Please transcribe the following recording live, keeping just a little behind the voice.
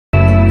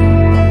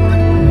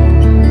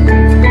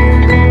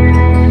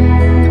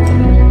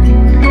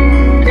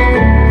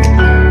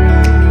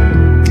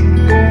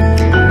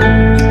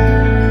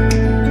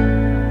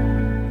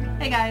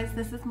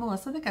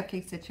Melissa, the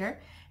Cupcake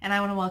Stitcher, and I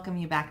want to welcome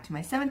you back to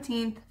my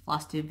 17th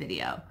Flosstube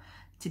video.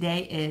 Today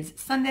is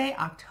Sunday,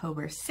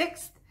 October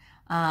 6th,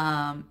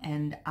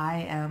 and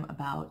I am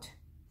about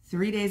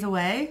 3 days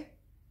away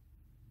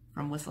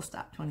from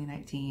WhistleStop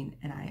 2019,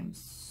 and I am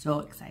so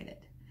excited.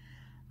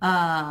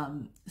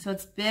 So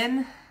it's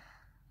been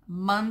a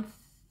month,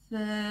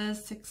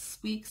 6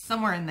 weeks,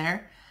 somewhere in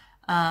there,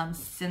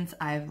 since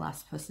I've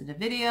last posted a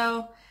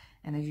video.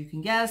 And as you can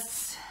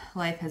guess,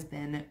 life has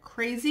been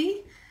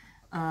crazy.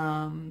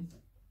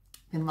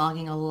 Been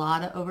logging a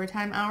lot of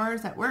overtime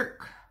hours at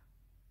work.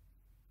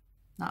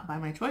 Not by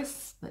my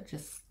choice, but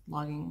just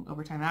logging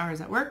overtime hours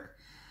at work.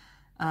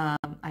 I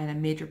had a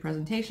major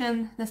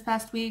presentation this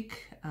past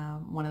week.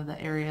 One of the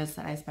areas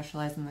that I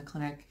specialize in the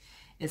clinic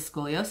is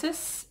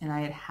scoliosis, and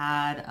I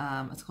had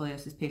a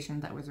scoliosis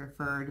patient that was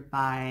referred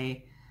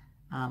by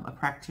a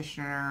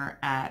practitioner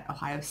at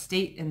Ohio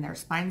State in their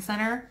spine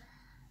center.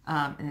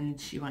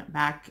 And she went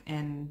back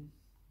and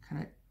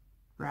kind of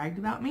bragged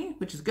about me,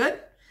 which is good.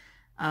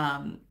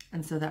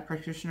 And so that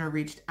practitioner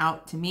reached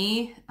out to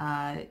me.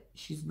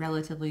 She's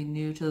relatively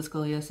new to the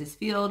scoliosis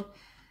field,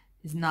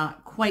 is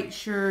not quite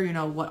sure,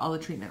 what all the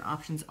treatment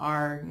options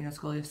are.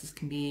 Scoliosis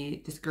can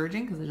be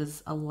discouraging because it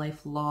is a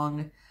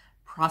lifelong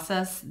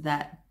process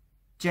that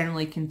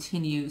generally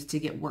continues to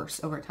get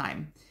worse over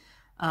time.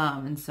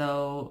 And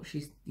so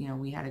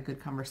we had a good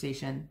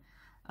conversation.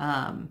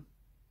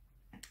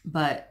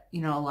 But,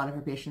 a lot of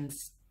her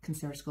patients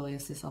consider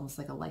scoliosis almost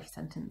like a life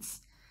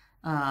sentence.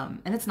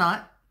 And it's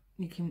not.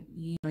 You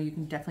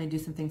can definitely do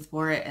some things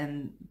for it.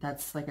 And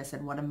that's, like I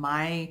said, one of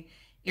my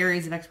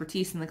areas of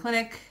expertise in the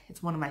clinic.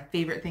 It's one of my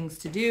favorite things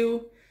to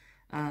do.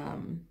 I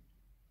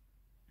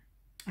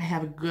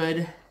have a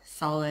good,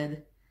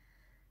 solid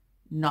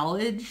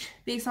knowledge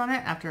base on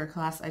it after a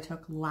class I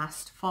took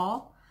last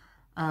fall.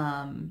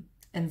 And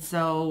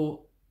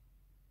so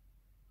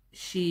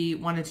she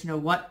wanted to know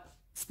what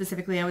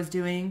specifically I was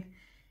doing,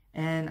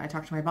 and I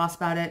talked to my boss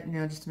about it,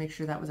 just to make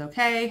sure that was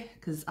okay,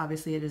 because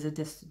obviously it is a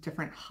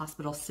different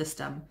hospital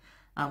system.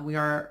 We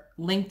are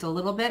linked a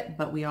little bit,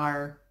 but we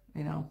are,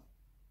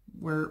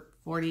 we're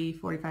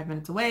 45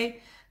 minutes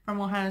away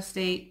from Ohio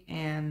State,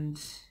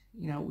 and,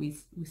 we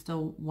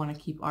still want to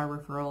keep our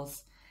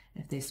referrals.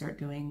 If they start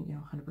doing,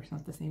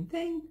 100% the same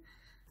thing,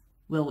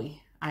 will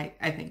we?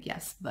 I think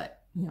yes, but,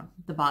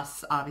 the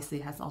boss obviously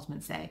has the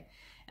ultimate say.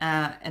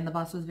 And the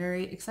boss was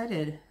very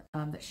excited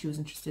that she was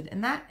interested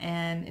in that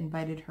and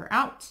invited her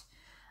out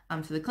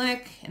to the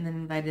clinic, and then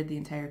invited the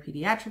entire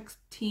pediatrics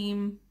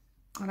team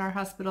at our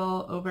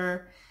hospital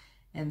over.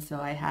 And so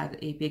I had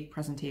a big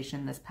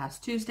presentation this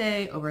past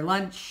Tuesday over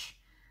lunch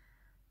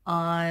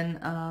on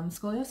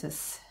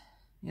scoliosis,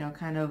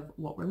 kind of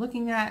what we're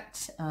looking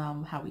at,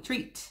 how we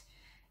treat.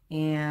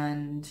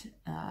 And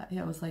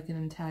it was like an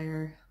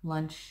entire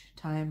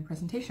lunchtime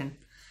presentation.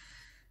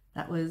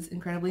 That was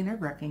incredibly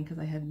nerve-wracking because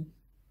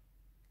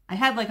I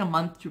had like a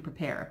month to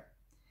prepare,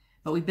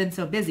 but we've been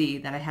so busy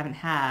that I haven't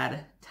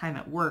had time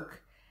at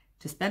work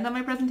to spend on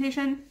my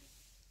presentation.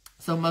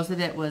 So most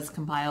of it was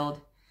compiled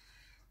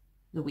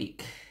the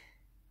week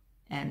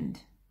and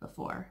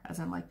before, as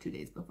in like 2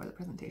 days before the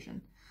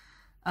presentation.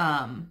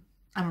 I'm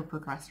a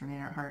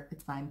procrastinator at heart.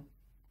 It's fine.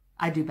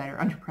 I do better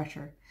under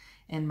pressure.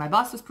 And my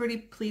boss was pretty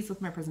pleased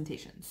with my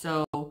presentation.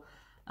 So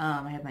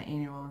I had my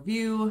annual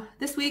review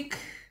this week,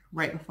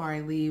 right before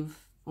I leave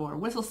for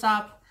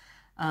WhistleStop.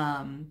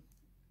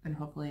 And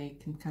hopefully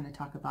can kind of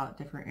talk about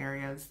different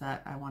areas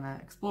that I want to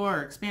explore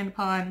or expand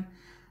upon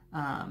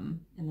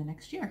in the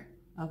next year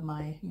of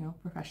my,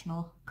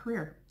 professional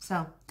career.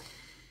 So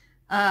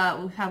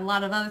we've had a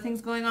lot of other things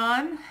going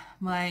on.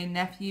 My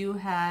nephew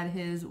had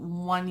his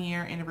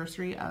 1-year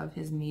anniversary of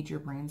his major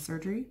brain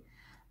surgery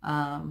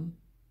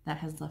that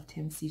has left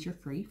him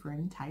seizure-free for an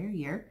entire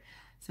year.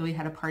 So we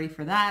had a party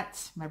for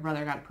that. My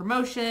brother got a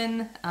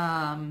promotion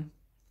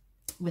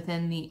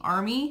within the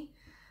Army.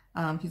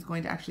 He's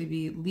going to actually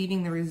be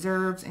leaving the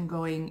reserves and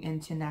going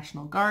into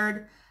National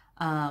Guard,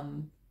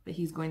 but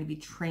he's going to be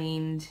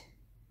trained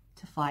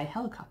to fly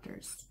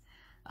helicopters,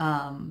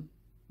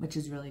 which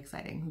is really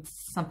exciting. It's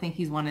something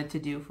he's wanted to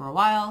do for a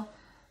while,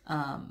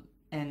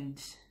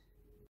 and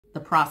the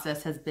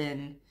process has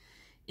been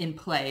in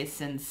play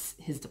since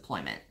his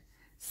deployment.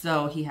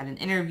 So he had an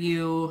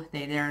interview,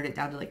 they narrowed it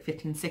down to like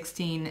 15,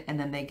 16, and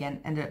then they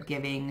again ended up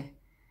giving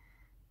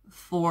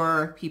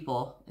 4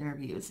 people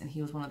interviews, and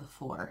he was one of the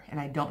 4. And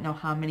I don't know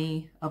how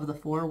many of the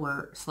 4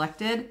 were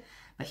selected,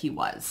 but he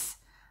was.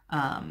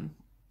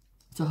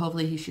 So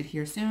hopefully he should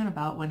hear soon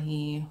about when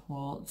he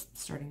will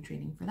starting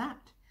training for that.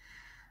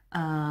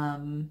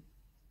 And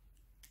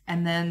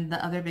then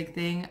the other big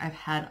thing, I've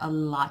had a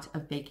lot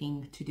of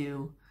baking to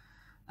do.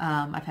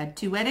 I've had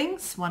 2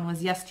 weddings. One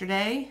was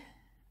yesterday.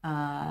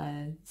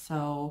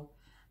 So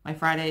my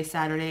Friday,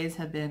 Saturdays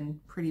have been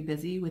pretty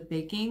busy with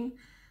baking.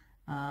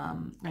 I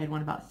had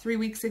one about 3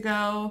 weeks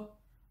ago.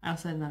 I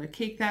also had another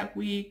cake that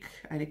week.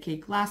 I had a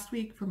cake last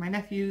week for my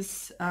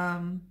nephew's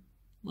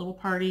little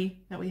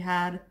party that we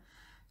had.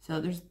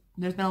 So there's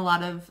been a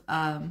lot of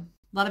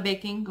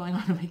baking going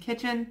on in my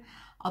kitchen.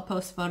 I'll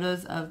post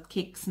photos of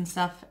cakes and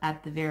stuff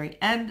at the very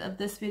end of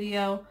this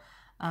video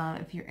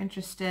if you're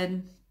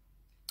interested.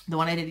 The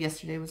one I did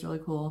yesterday was really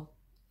cool.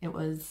 It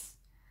was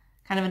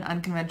kind of an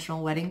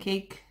unconventional wedding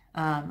cake.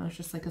 It was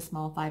just like a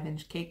small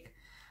 5-inch cake.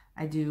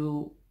 I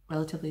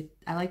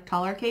like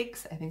taller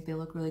cakes. I think they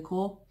look really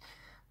cool.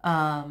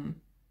 And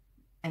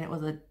it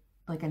was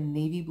like a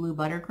navy blue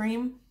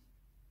buttercream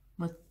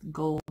with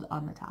gold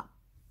on the top.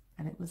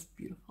 And it was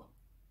beautiful.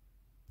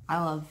 I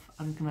love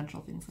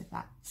unconventional things like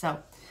that.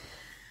 So,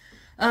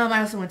 I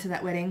also went to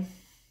that wedding,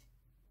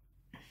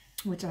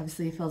 which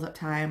obviously fills up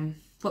time.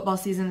 Football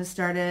season has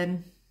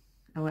started.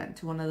 I went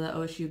to one of the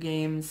OSU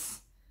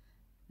games.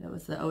 It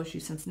was the OSU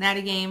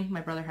Cincinnati game.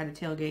 My brother had a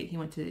tailgate. He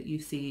went to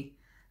UC.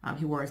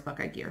 He wore his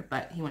Buckeye gear,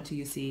 but he went to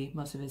UC.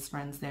 Most of his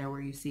friends there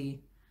were UC.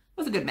 It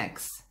was a good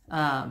mix.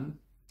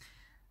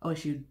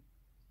 OSU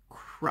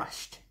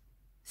crushed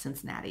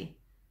Cincinnati,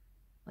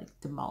 like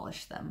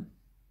demolished them.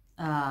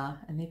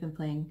 And they've been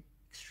playing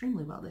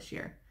extremely well this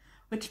year,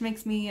 which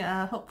makes me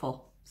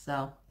hopeful. So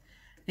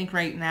I think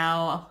right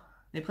now,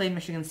 they played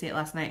Michigan State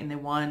last night and they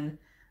won.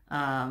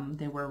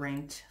 They were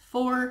ranked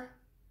 4.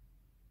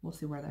 We'll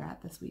see where they're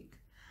at this week.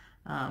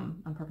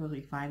 I'm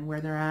perfectly fine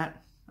where they're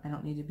at. I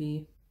don't need to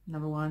be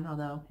number 1,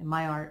 although in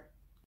my art,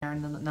 they're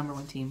in the number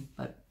 1 team.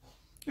 But,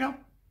 you know,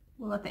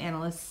 we'll let the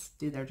analysts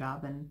do their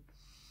job, and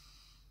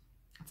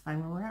that's fine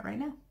where we're at right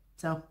now.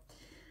 So,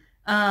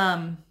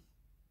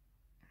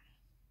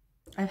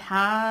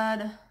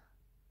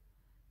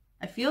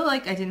 I feel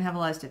like I didn't have a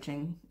lot of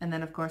stitching, and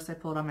then of course I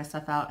pulled all my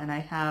stuff out, and I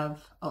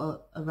have a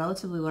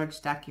relatively large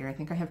stack here. I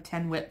think I have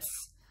 10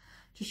 whips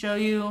to show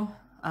you.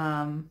 2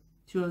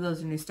 of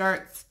those are new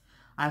starts.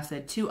 I've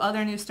said 2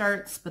 other new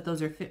starts, but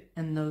those are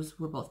and those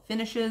were both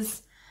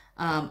finishes.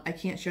 I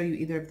can't show you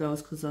either of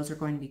those because those are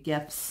going to be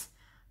gifts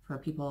for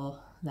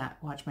people that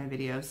watch my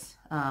videos.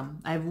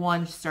 I have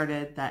one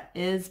started that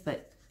is,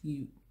 but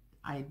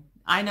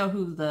I know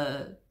who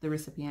the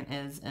recipient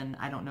is, and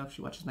I don't know if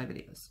she watches my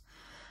videos.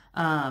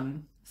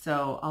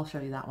 So I'll show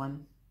you that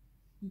one.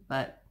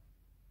 But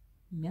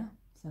yeah,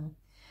 so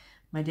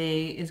my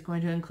day is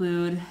going to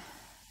include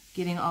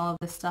getting all of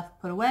this stuff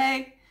put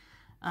away,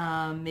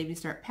 maybe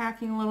start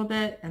packing a little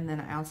bit, and then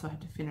I also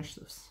have to finish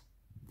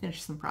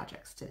some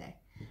projects today.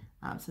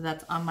 So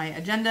that's on my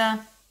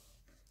agenda,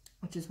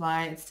 which is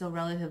why it's still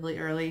relatively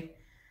early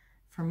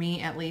for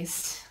me, at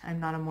least. I'm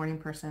not a morning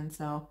person,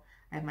 so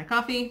I have my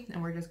coffee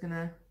and we're just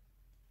gonna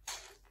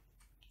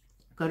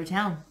go to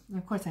town. And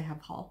of course I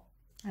have haul.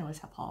 I always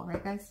have haul,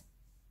 right guys?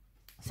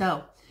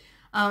 So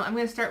I'm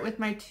gonna start with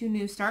my 2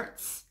 new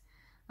starts,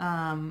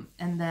 and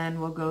then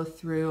we'll go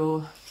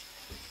through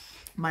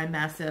my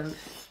massive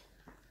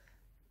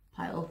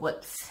pile of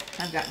whips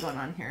I've got going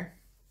on here.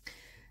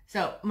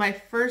 So my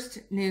first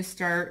new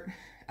start,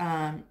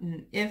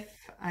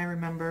 if I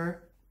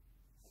remember,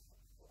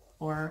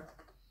 or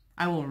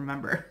I will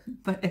remember,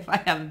 but if I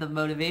have the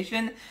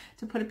motivation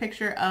to put a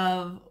picture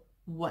of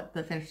what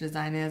the finished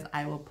design is,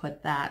 I will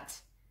put that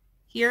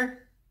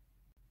here.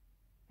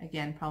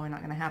 Again, probably not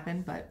going to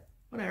happen, but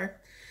whatever.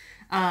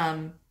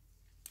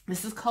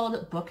 This is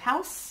called Book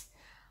House,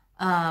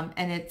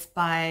 and it's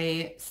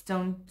by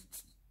Stone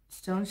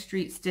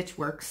Street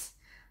Stitchworks.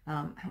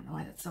 I don't know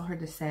why that's so hard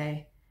to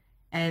say.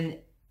 And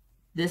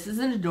this is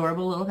an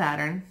adorable little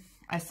pattern.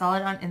 I saw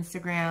it on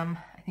Instagram.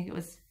 I think it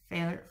was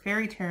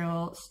Fairy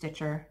Tale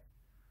Stitcher,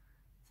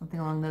 something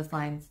along those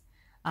lines.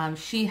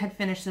 She had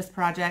finished this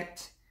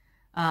project.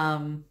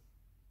 And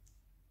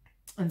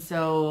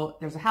so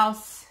there's a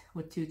house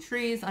with 2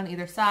 trees on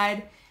either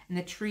side. And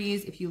the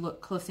trees, if you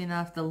look closely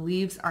enough, the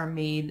leaves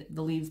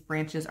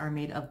branches are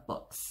made of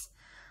books.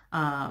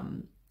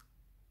 And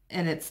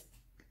it's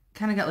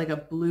kind of got like a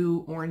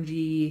blue,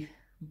 orangey,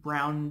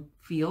 brown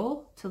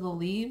feel to the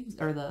leaves,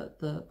 or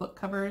the book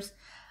covers.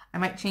 I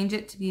might change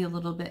it to be a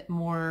little bit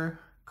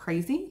more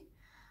crazy,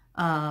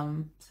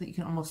 so that you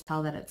can almost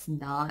tell that it's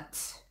not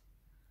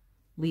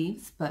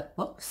leaves, but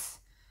books.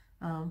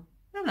 I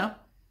don't know.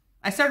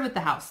 I started with the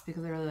house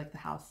because I really like the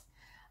house.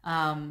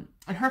 And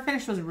her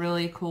finish was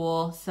really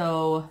cool.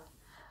 So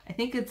I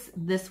think it's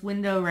this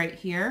window right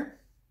here,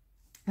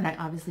 and I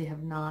obviously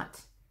have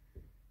not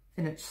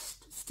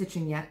finished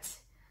stitching yet.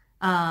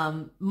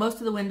 Most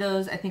of the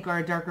windows I think are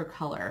a darker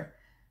color,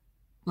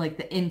 like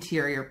the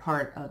interior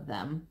part of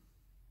them,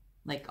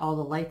 like all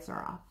the lights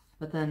are off.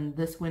 But then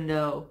this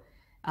window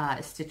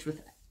is stitched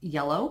with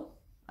yellow,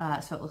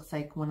 so it looks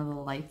like one of the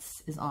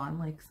lights is on,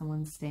 like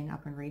someone's staying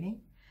up and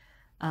reading.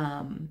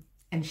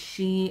 And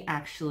she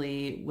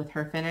actually, with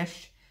her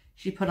finish,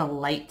 she put a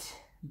light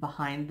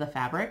behind the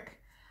fabric.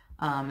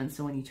 And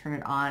so when you turn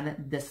it on,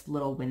 this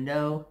little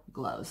window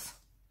glows,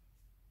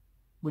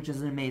 which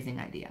is an amazing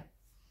idea.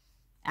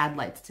 Add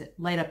lights to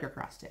light up your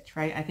cross stitch,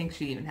 right? I think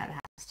she even had a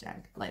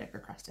hashtag, light up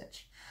your cross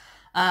stitch.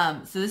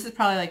 So this is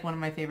probably like one of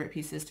my favorite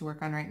pieces to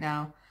work on right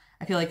now.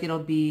 I feel like it'll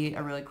be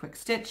a really quick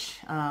stitch.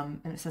 And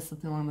it says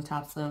something along the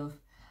tops of,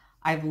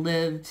 I've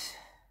lived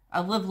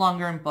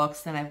longer in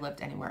books than I've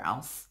lived anywhere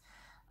else.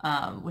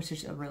 Which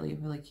is a really,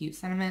 really cute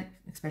sentiment,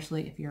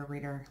 especially if you're a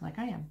reader like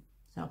I am.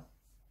 So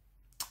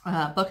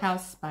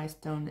Bookhouse by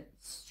Stone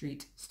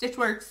Street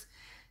Stitchworks,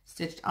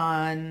 stitched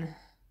on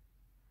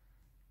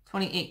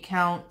 28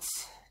 count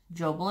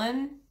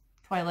Joblin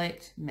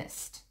Twilight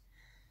Mist.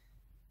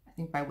 I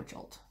think by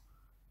Witchold.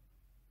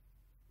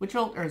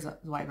 Witchold or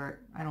Zwibert.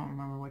 I don't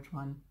remember which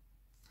one.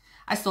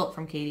 I stole it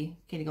from Katie.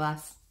 Katie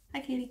Glass.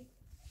 Hi, Katie.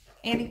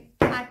 Andy.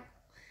 Hi.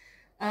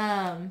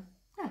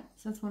 Yeah,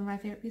 so that's one of my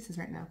favorite pieces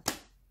right now.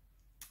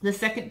 The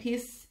second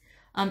piece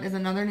is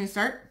another new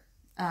start.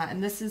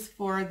 And this is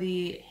for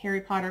the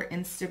Harry Potter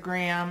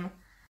Instagram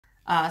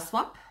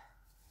swap.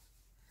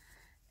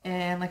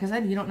 And like I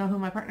said, you don't know who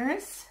my partner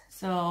is,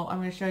 so I'm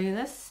going to show you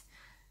this.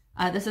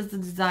 This is the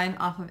design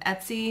off of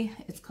Etsy.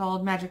 It's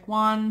called Magic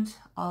Wand.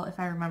 If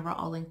I remember,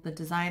 I'll link the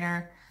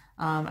designer.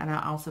 And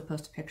I'll also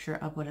post a picture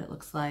of what it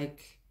looks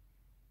like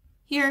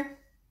here,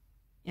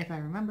 if I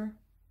remember,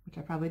 which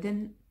I probably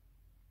didn't,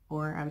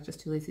 or I was just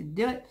too lazy to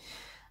do it.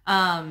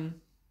 And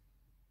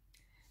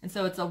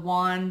so it's a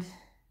wand,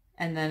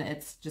 and then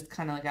it's just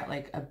kind of got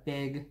like a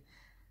big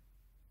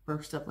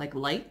burst of like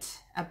light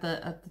at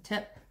the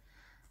tip.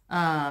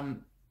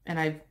 And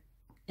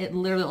it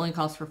literally only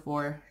calls for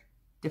 4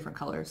 different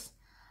colors.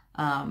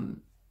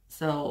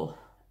 So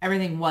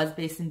everything was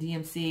based in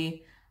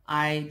DMC.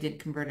 I did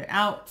convert it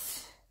out.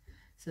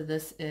 So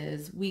this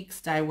is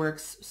Weeks Dye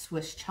Works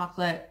Swiss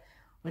Chocolate,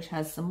 which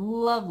has some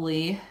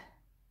lovely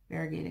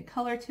variegated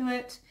color to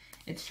it.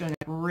 It's showing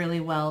up really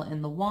well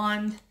in the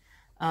wand.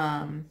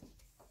 And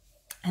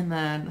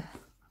then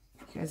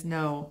you guys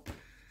know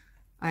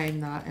I am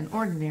not an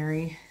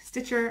ordinary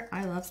stitcher.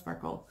 I love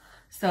sparkle.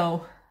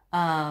 So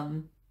I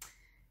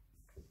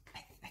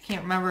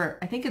can't remember.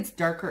 I think it's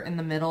darker in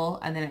the middle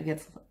and then it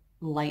gets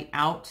light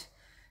out.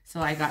 So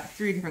I got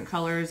 3 different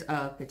colors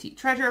of Petite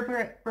Treasure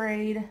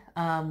braid,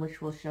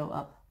 which will show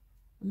up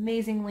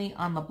amazingly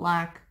on the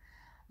black.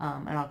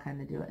 And I'll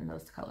kind of do it in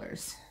those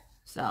colors.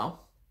 So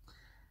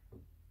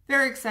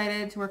very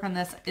excited to work on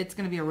this. It's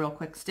going to be a real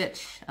quick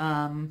stitch.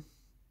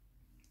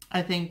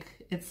 I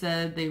think it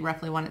said they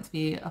roughly want it to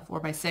be a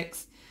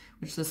 4x6,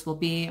 which this will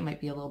be. It might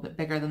be a little bit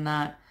bigger than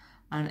that.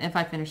 And if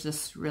I finish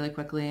this really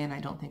quickly and I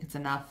don't think it's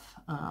enough,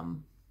 I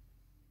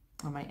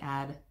might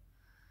add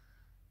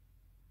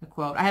a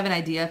quote. I have an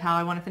idea of how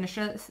I want to finish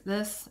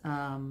this.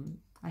 I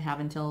have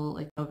until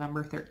like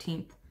November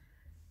 13th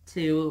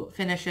to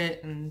finish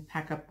it and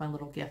pack up my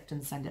little gift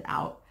and send it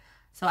out.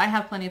 So I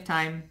have plenty of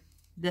time.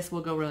 This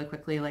will go really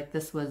quickly. Like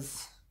this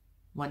was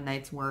one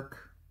night's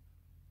work.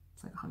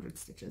 It's like 100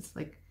 stitches.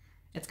 Like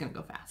it's going to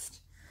go fast.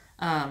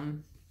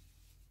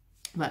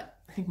 But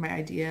I think my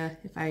idea,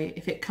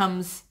 if it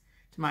comes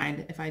to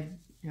mind, if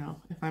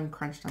I'm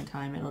crunched on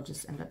time, it'll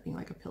just end up being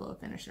like a pillow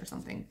finish or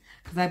something.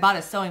 Because I bought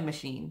a sewing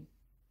machine.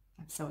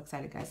 I'm so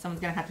excited, guys.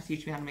 Someone's going to have to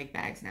teach me how to make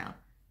bags now.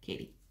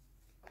 Katie,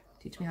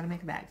 teach me how to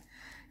make a bag.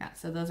 Yeah,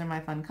 so those are my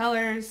fun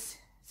colors.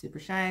 Super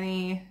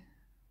shiny.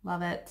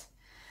 Love it.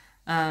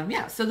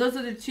 Yeah, so those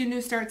are the 2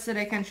 new starts that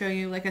I can show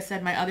you. Like I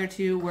said, my other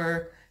 2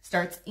 were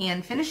starts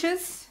and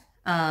finishes.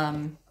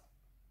 But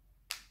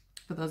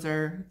those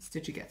are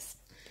stitchy gifts.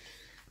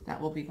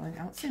 That will be going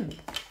out soon.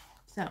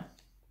 So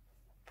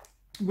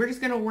we're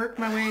just going to work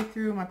my way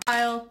through my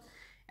pile.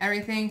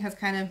 Everything has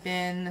kind of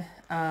been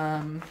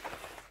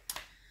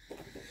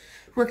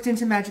worked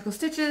into magical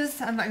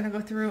stitches. I'm not going to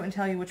go through and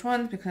tell you which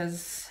ones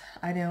because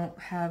I don't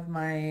have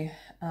my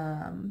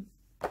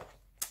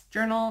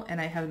journal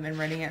and I haven't been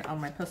writing it on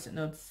my post-it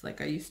notes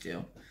like I used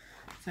to.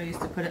 So I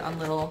used to put it on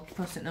little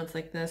post-it notes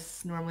like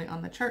this, normally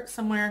on the chart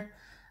somewhere,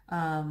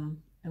 and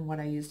what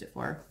I used it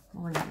for.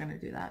 We're not going to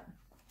do that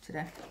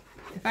today.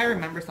 If I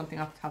remember something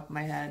off the top of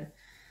my head,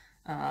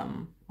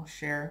 I'll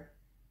share,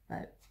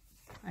 but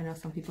I know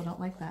some people don't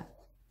like that.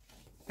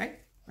 Right?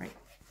 Right.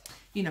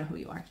 You know who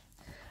you are.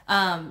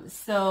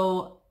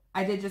 So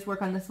I did just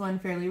work on this one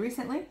fairly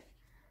recently.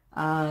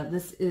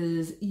 This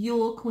is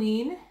Yule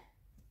Queen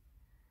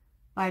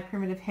by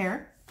Primitive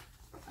Hair.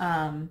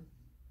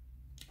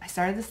 I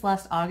started this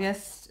last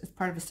August as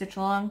part of a stitch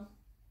along.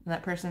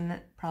 That person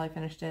probably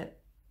finished it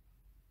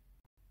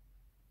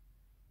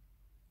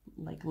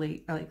like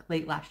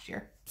late last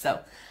year. So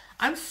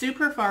I'm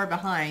super far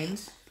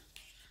behind.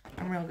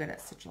 I'm real good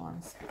at stitch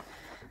alongs.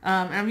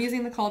 And I'm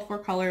using the called for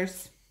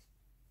colors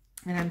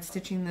and I'm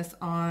stitching this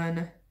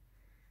on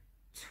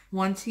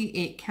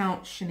 28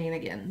 count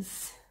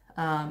Shenanigans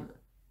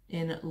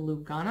in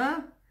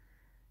Lugana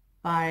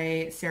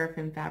by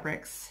Seraphim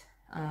Fabrics.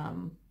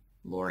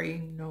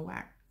 Lori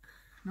Novak,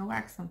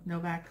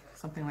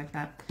 something like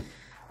that.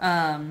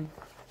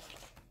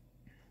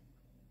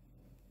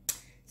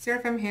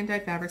 Seraphim Hand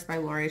Dyed Fabrics by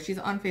Lori. She's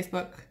on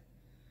Facebook.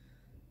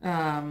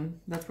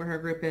 That's where her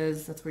group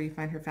is. That's where you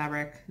find her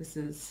fabric. This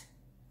is,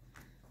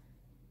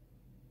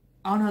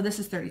 oh no, this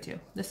is 32.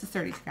 This is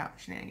 32 count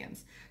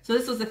Shenanigans. So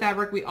this was the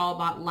fabric we all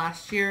bought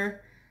last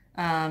year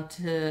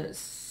to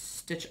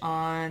stitch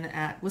on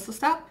at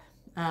WhistleStop.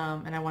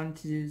 And I wanted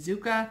to do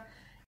Zuka,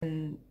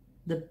 and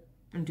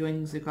I'm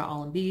doing Zuka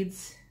all in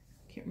beads.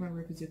 Can't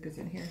remember if Zuka's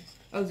in here.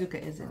 Oh, Zuka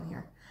is in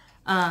here.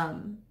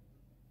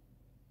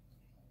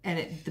 And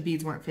the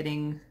beads weren't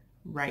fitting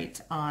right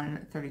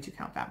on 32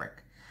 count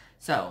fabric.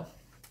 So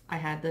I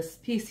had this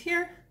piece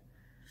here.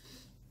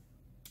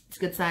 It's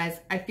good size.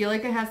 I feel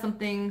like I have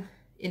something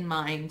in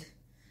mind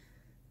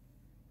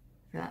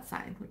for that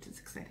sign, which is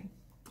exciting.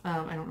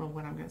 I don't know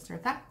when I'm going to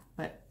start that,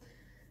 but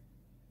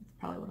that's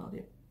probably what I'll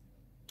do.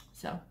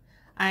 So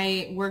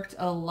I worked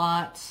a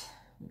lot.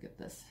 Let me get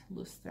this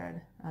loose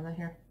thread out of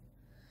here.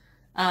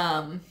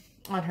 On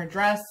her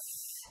dress,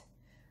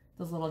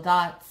 those little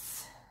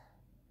dots.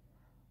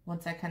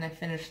 Once I kind of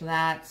finish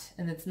that,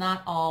 and it's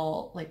not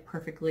all like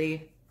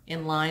perfectly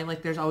in line,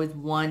 like there's always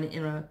one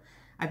in a,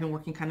 I've been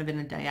working kind of in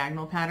a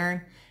diagonal pattern,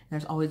 and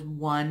there's always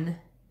one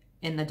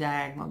in the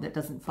diagonal that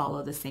doesn't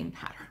follow the same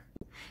pattern.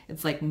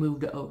 It's like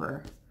moved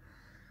over,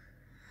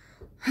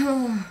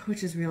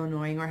 which is real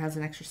annoying, or has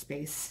an extra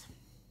space.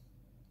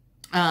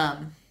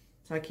 So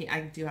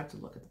I do have to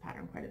look at the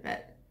pattern quite a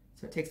bit.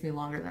 So it takes me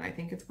longer than I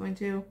think it's going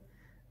to,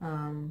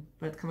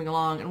 but it's coming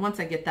along. And once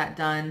I get that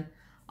done,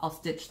 I'll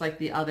stitch like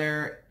the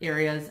other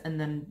areas, and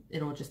then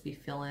it'll just be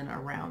fill in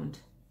around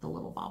the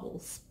little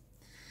bobbles.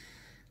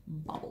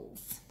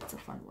 Bobbles, it's a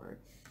fun word.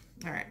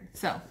 All right,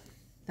 so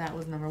that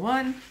was number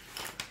one.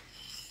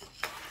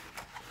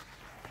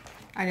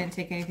 I didn't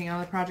take anything out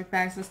of the project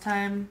bags this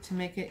time to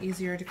make it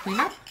easier to clean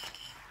up.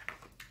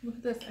 Look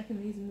at this, I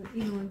can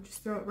even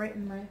just throw it right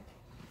in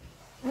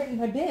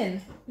my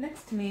bin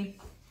next to me,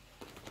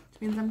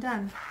 which means I'm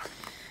done.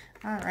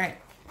 All right.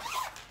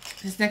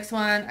 This next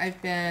one I've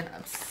been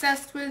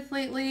obsessed with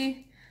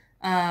lately,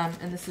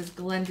 and this is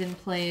Glendon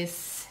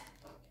Place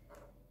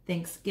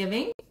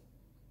Thanksgiving.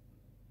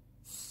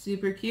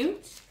 Super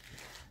cute.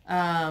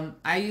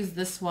 I use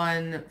this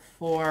one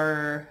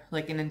for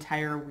like an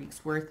entire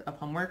week's worth of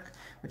homework,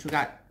 which we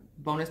got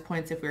bonus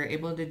points if we were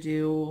able to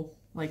do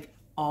like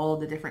all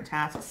the different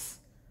tasks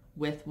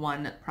with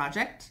one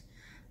project,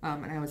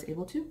 and I was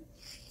able to.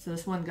 So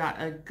this one got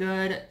a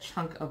good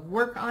chunk of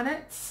work on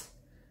it.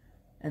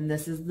 And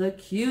this is the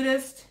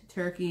cutest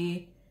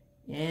turkey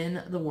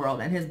in the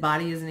world. And his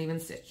body isn't even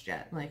stitched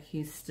yet. Like,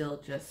 he's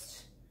still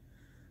just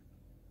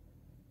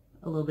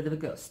a little bit of a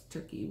ghost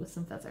turkey with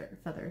some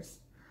feathers.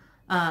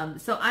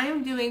 So I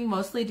am doing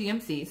mostly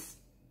DMCs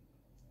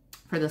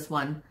for this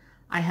one.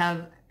 I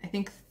have, I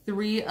think,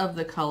 3 of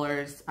the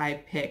colors I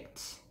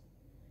picked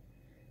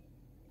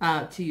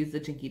to use the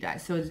Dinky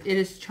Dyes. So it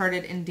is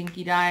charted in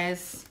Dinky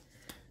Dyes.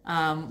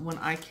 When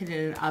I kitted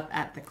it up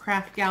at the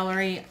craft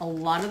gallery, a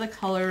lot of the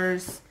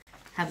colors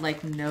had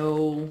like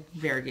no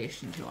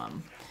variegation to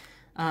them.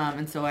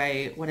 And so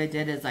what I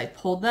did is I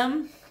pulled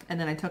them, and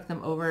then I took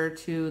them over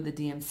to the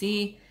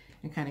DMC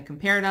and kind of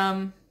compared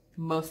them.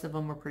 Most of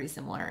them were pretty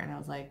similar, and I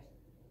was like,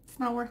 it's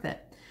not worth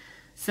it.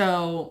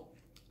 So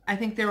I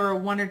think there were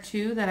 1 or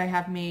 2 that I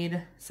have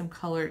made some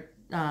color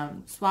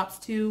swaps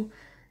to,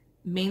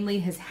 mainly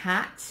his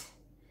hat.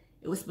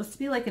 It was supposed to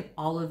be like an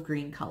olive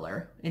green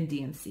color in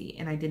DMC,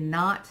 and I did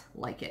not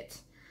like it.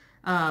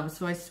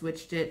 So I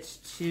switched it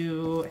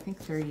to, I think,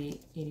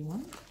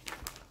 3881.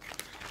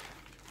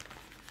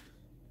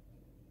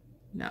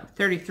 No,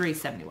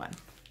 3371.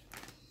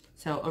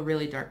 So a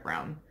really dark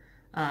brown.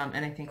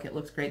 And I think it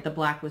looks great. The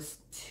black was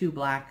too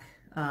black.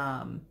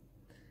 I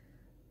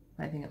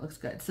think it looks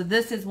good. So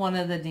this is one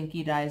of the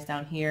Dinky Dyes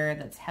down here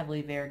that's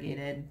heavily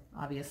variegated,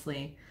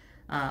 obviously.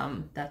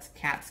 That's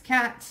Cat's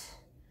Cat.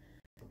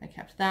 I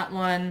kept that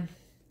one.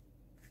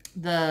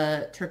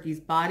 The turkey's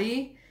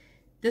body.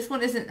 This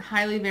one isn't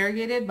highly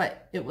variegated,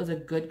 but it was a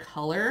good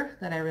color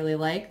that I really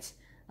liked.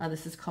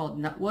 This is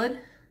called Nutwood.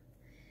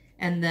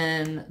 And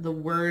then the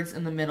words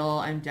in the middle,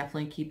 I'm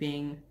definitely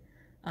keeping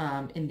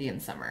Indian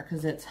Summer,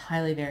 because it's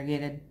highly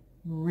variegated,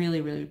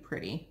 really, really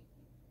pretty.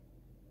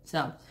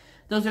 So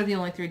those are the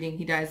only 3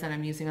 Dinky Dyes that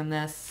I'm using on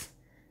this.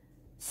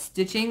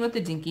 Stitching with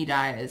the Dinky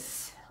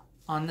Dyes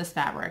on this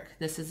fabric.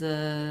 This is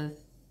a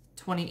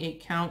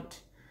 28 count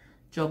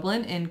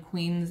Joblin in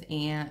Queen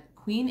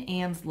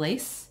Anne's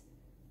lace.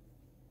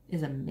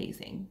 Is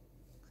amazing.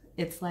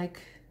 It's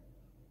like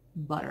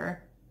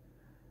butter.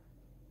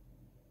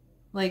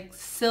 Like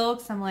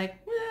silks, I'm like,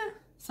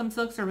 some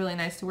silks are really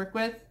nice to work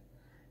with.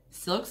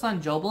 Silks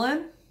on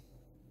Joblin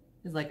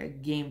is like a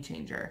game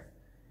changer.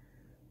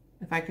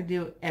 If I could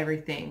do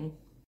everything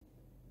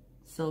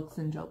silks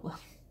and Joblin,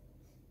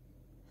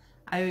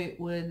 I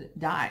would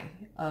die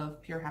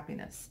of pure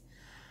happiness.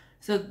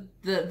 So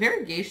the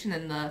variegation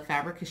in the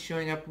fabric is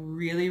showing up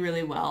really,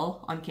 really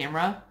well on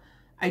camera.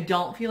 I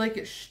don't feel like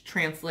it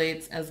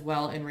translates as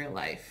well in real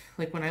life.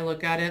 Like when I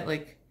look at it,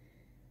 like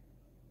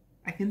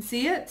I can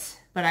see it,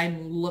 but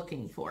I'm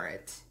looking for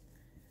it.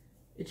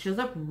 It shows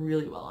up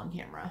really well on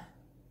camera.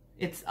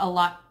 It's a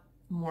lot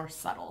more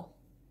subtle,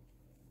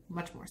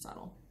 much more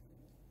subtle.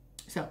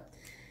 So,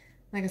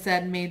 like I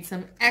said, made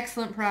some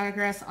excellent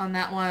progress on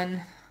that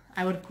one.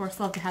 I would, of course,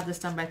 love to have this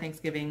done by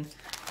Thanksgiving,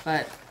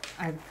 but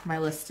my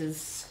list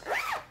is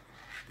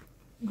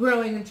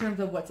growing in terms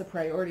of what's a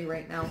priority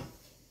right now.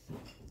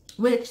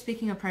 Which,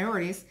 speaking of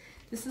priorities,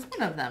 this is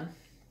one of them.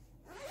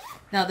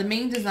 Now, the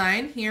main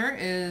design here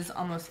is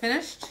almost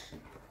finished,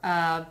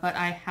 but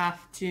I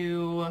have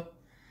to,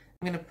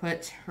 I'm going to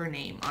put her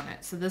name on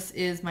it. So this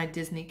is my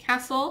Disney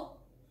Castle.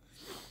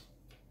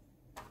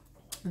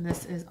 And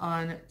this is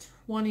on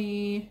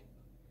 28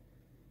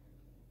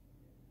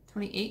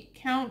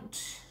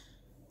 count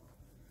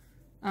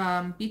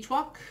Beach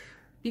Walk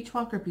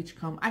or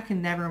Beachcomb. I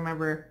can never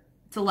remember.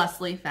 It's a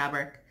Leslie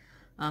fabric,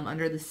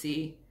 Under the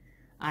Sea.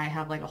 I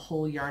have like a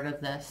whole yard of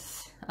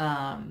this.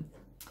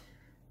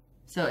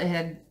 So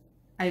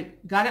I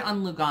got it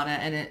on Lugana,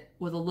 and it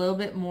was a little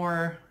bit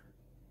more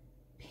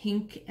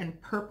pink and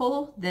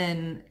purple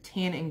than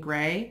tan and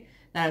gray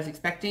that I was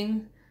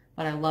expecting,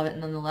 but I love it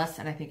nonetheless,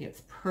 and I think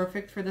it's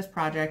perfect for this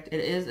project. It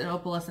is an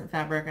opalescent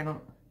fabric. You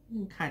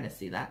can kind of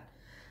see that.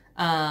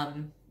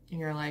 And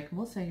you're like,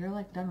 Melissa, you're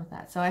like done with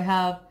that. So I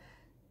have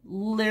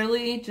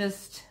literally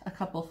just a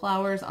couple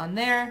flowers on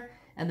there,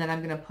 and then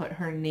I'm going to put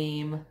her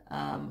name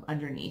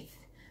underneath,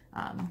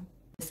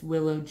 this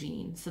Willow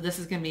Jean. So this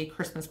is going to be a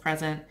Christmas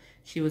present.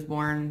 She was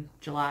born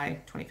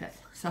July 25th.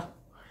 So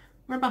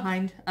we're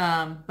behind,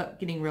 but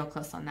getting real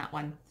close on that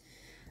one.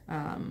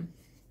 I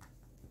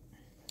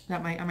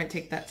might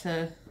take that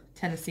to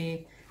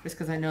Tennessee just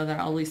because I know that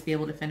I'll at least be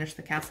able to finish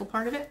the castle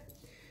part of it.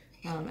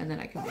 And then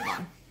I can move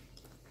on.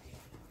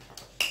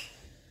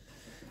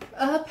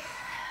 Up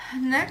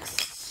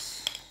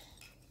next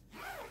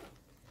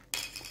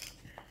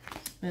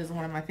is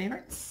one of my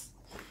favorites.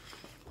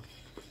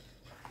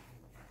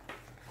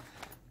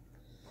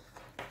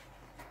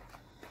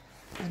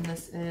 And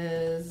this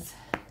is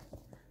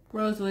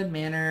Rosewood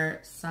Manor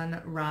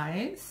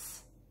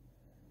Sunrise.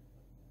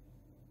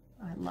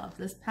 I love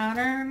this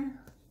pattern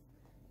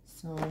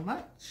so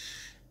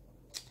much.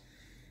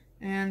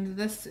 And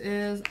this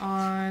is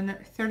on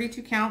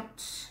 32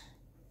 count,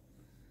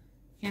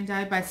 hand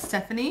dyed by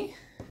Stephanie.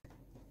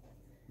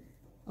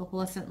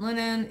 Opalescent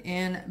linen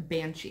in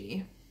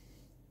Banshee.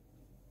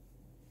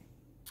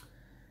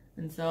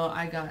 And so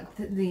I got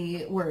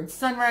the word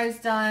sunrise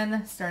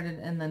done, started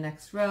in the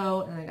next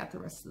row, and I got the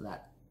rest of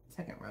that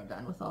second row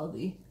done with all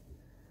the,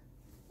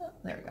 oh,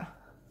 there we go.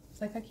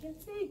 It's like I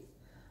can't see.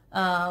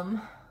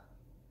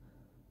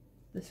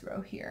 This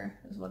row here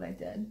is what I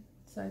did.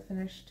 So I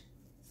finished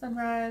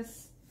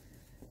sunrise,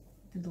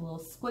 did the little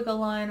squiggle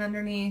line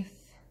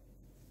underneath,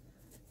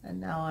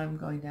 and now I'm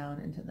going down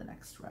into the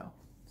next row.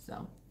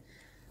 So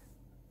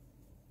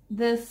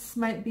this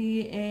might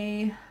be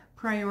a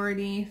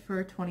priority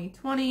for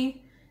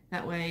 2020.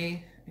 That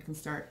way I can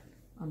start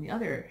on the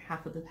other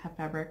half of the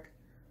fabric,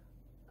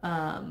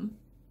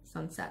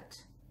 Sunset,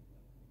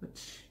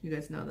 which you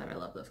guys know that I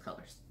love those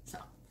colors. So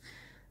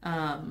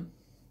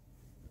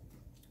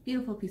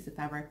beautiful piece of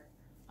fabric.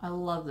 I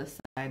love this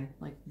side,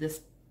 like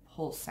this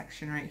whole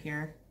section right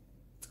here.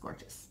 It's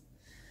gorgeous.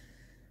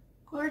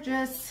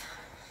 Gorgeous.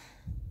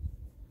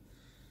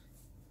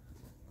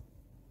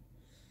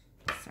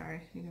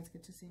 Sorry, you guys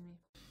get to see me.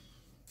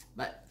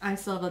 But I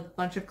still have a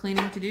bunch of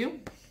cleaning to do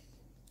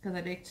because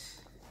I baked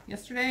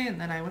yesterday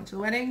and then I went to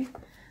the wedding.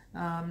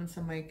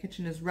 So my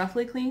kitchen is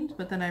roughly cleaned,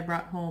 but then I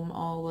brought home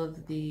all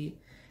of the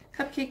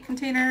cupcake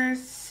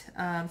containers.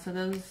 So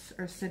those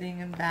are sitting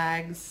in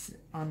bags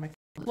on my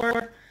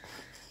floor.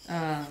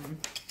 I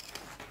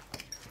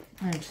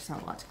just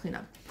have a lot to clean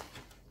up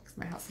because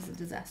my house is a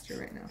disaster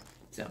right now.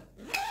 So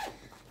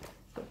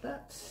put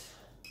that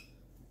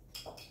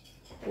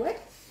away.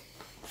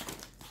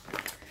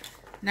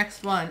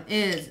 Next one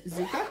is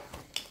Zuka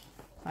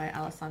by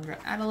Alessandra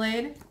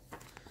Adelaide.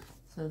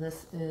 So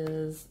this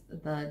is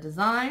the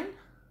design.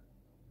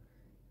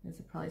 You guys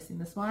have probably seen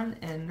this one,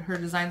 and her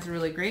designs are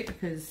really great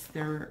because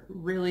they're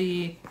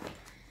really,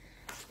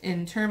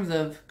 in terms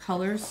of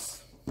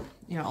colors,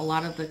 you know, a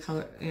lot of the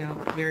color, you know,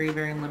 very,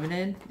 very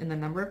limited in the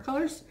number of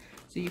colors.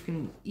 So you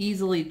can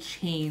easily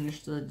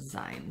change the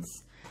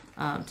designs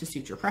to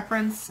suit your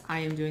preference. I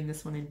am doing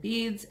this one in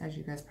beads, as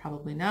you guys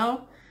probably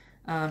know.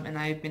 And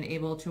I've been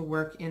able to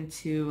work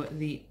into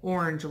the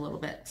orange a little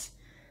bit,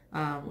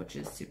 which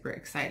is super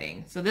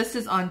exciting. So this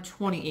is on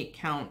 28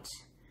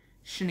 count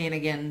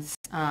Shenanigans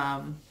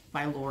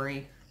by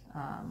Lori,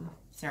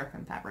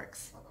 Seraphim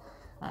Fabrics.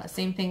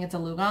 Same thing, it's a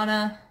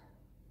Lugana.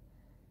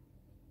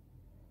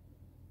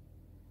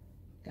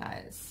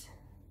 Guys,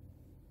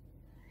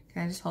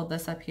 can I just hold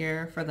this up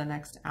here for the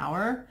next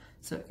hour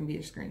so it can be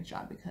a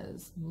screenshot,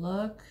 because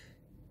look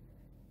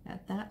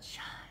at that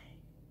shine.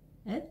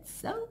 It's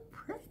so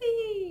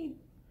pretty.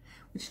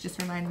 Which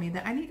just reminded me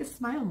that I need to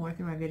smile more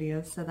through my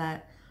videos so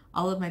that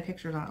all of my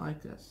pictures aren't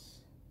like this.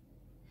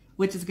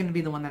 Which is going to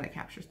be the one that it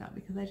captures now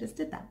because I just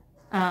did that.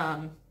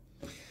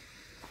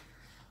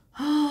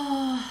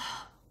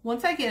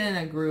 Once I get in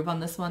a groove on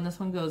this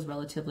one goes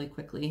relatively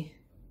quickly.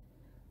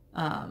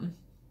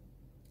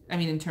 I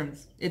mean, in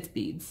terms, it's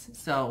beads,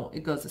 so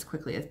it goes as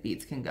quickly as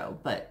beads can go,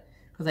 but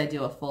because I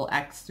do a full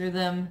X through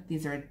them.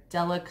 These are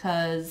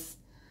Delicas,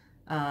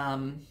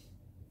 I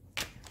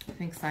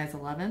think size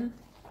 11,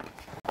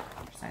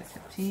 size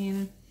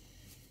 15.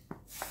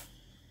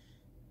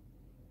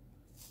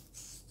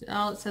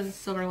 Oh, it says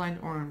silver lined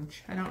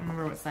orange. I don't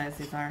remember what size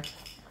these are.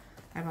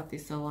 I bought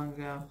these so long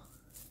ago.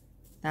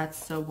 That's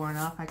so worn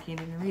off, I can't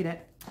even read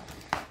it.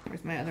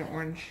 Where's my other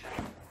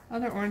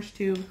orange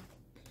tube?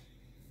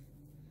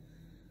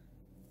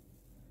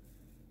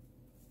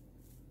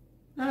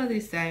 None of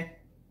these say.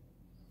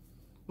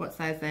 what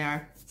size they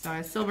are. So I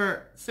have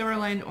silver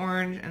lined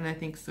orange, and I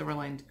think silver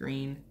lined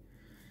green.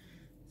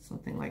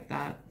 Something like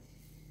that.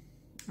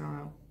 I don't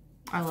know.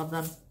 I love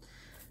them.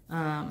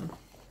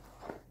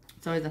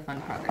 It's always a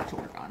fun project to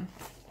work on.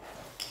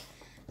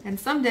 And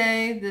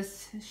someday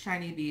this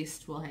shiny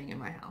beast will hang in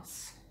my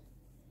house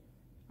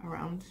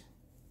around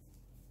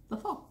the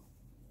fall.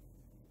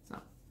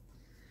 So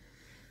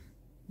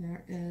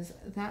there is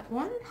that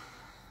one.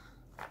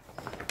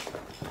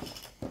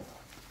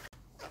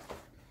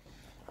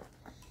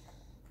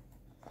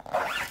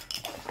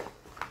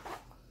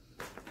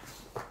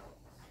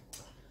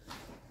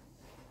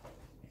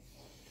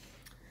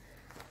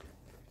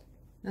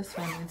 This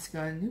one needs to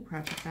go in a new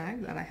project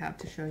bag that I have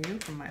to show you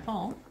from my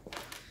haul.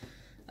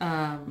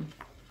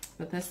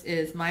 But this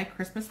is my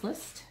Christmas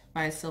list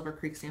by Silver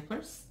Creek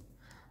Samplers.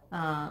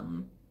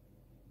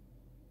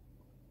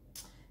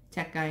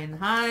 Tech Guy in the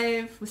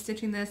Hive was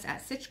stitching this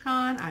at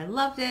StitchCon. I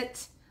loved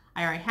it.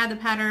 I already had the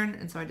pattern,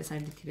 and so I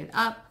decided to kit it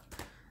up.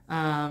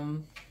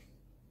 I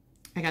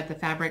got the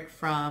fabric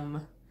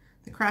from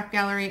the Craft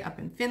Gallery up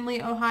in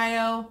Findlay,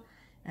 Ohio,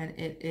 and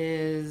it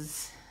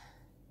is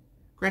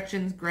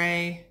Gretchen's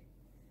Gray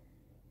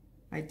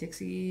by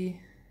Dixie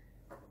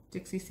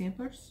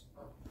Samplers.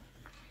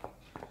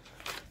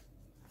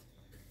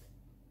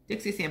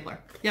 Dixie Sampler,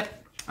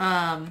 yep.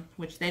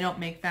 Which they don't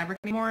make fabric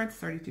anymore. It's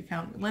 32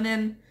 count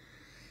linen.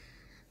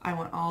 I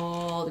want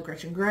all the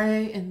Gretchen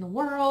Gray in the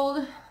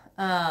world.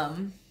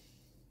 So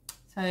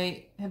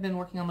I have been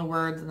working on the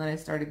words, and then I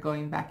started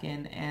going back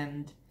in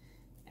and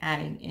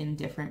adding in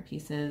different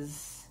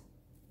pieces,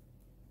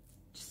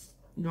 just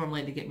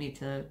normally to get me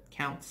to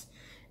counts.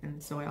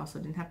 And so I also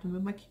didn't have to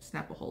move my cube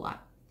snap a whole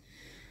lot.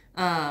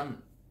 I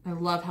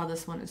love how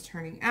this one is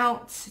turning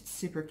out. It's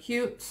super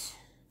cute.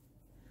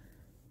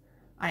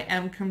 I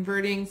am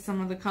converting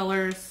some of the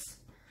colors.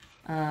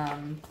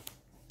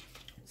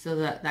 So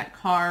that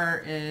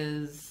car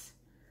is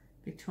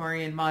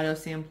Victorian Motto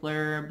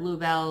Sampler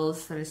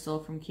Bluebells that I stole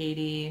from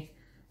Katie.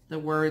 The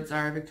words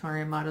are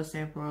Victorian Motto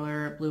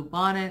Sampler Blue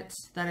Bonnet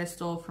that I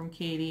stole from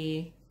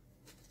Katie.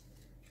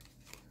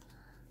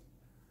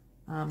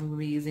 I'm going to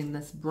be using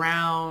this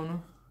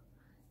brown.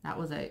 That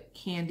was a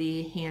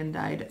candy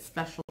hand-dyed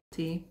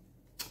specialty.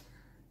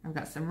 I've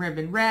got some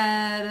ribbon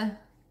red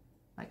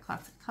by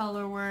Classic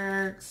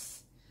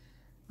Colorworks.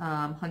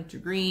 Hunter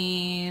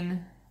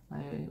Green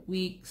by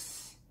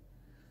Weeks.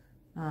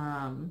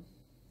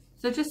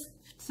 So just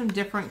some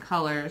different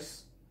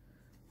colors.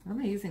 What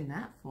am I using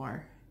that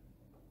for?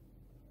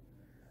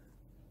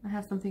 I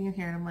have something in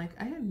here and I'm like,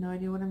 I have no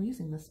idea what I'm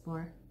using this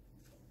for.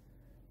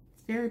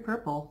 It's very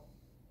purple.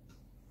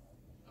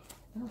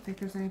 I don't think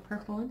there's any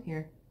purple in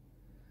here.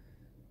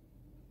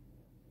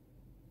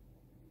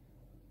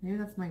 Maybe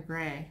that's my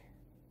gray.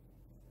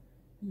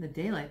 In the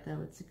daylight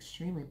though, it's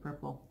extremely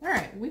purple. All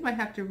right, we might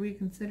have to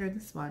reconsider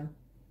this one.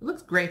 It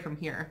looks gray from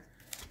here.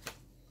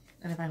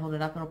 And if I hold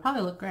it up, it'll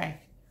probably look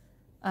gray.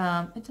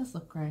 It does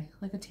look gray,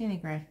 like a tanny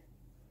gray.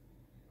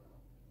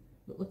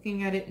 But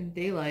looking at it in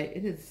daylight,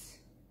 it is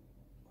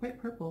quite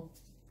purple.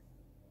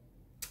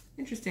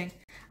 Interesting.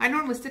 I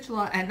normally stitch a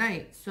lot at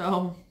night,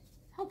 so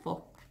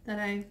helpful that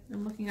I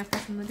am looking at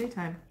this in the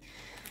daytime.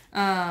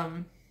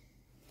 So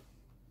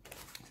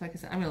like I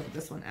said, I'm gonna leave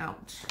this one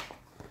out.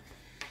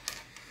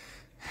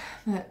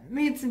 But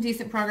made some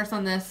decent progress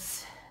on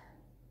this.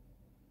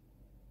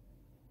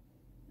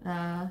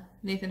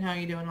 Nathan, how are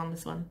you doing on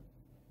this one?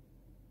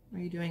 Are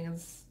you going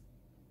as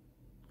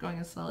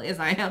slowly as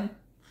I am?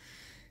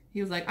 He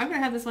was like, I'm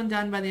gonna have this one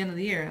done by the end of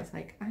the year. I was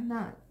like, I'm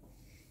not.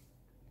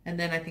 And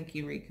then I think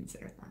he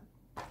reconsidered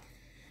that.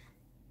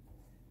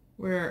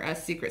 We're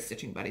secret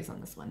stitching buddies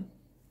on this one.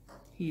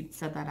 He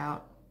said that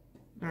out,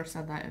 or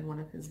said that in one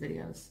of his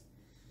videos.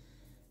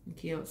 And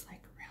Kia was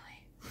like,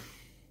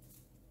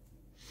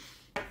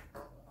 really?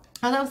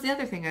 Oh, that was the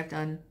other thing I've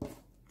done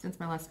since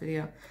my last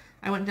video.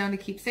 I went down to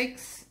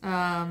Keepsakes.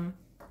 I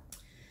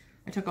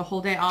took a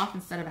whole day off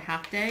instead of a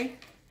half day.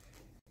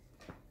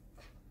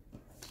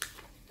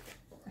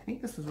 I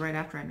think this was right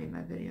after I made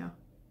my video.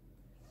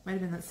 Might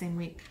have been that same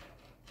week.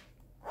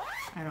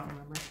 I don't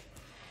remember.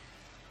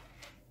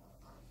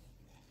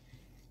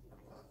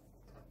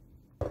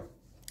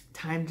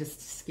 Time just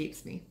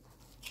escapes me.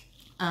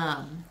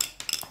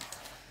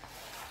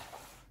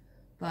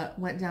 But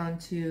went down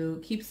to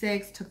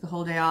Keepsakes, took the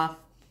whole day off,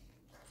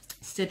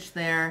 stitched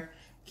there.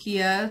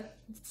 Kia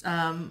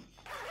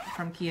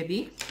from Kia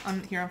B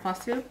here on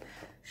Flosstube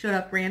showed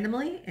up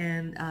randomly,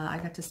 and I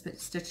got to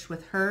stitch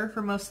with her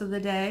for most of the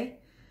day.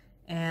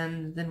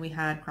 And then we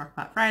had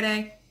Crockpot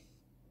Friday.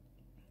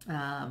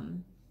 I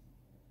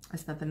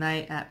spent the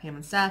night at Pam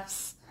and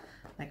Steph's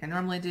like I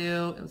normally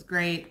do. It was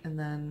great, and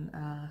then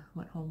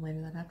went home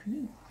later that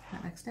afternoon,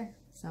 that next day.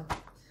 So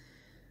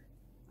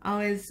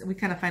we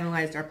kind of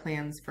finalized our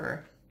plans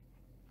for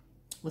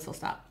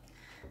WhistleStop.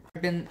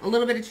 There've been a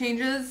little bit of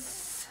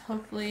changes.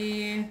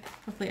 Hopefully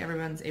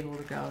everyone's able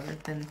to go.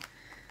 There've been,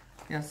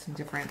 you know, some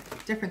different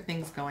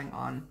things going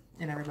on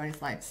in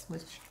everybody's lives,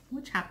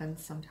 which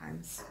happens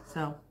sometimes.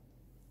 So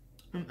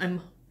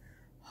I'm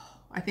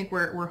I think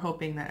we're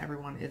hoping that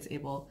everyone is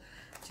able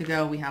to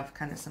go. We have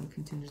kind of some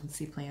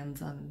contingency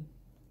plans on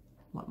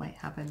what might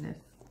happen if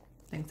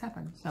things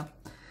happen. So,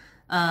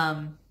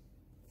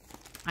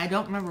 I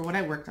don't remember what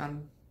I worked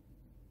on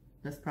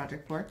this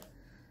project for,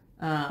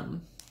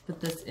 but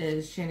this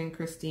is Shannon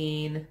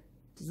Christine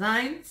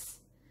Designs,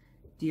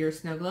 Dear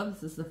Snow Globe.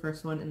 This is the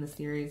first one in the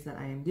series that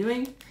I am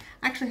doing.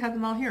 I actually have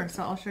them all here,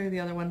 so I'll show you the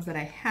other ones that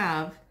I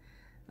have.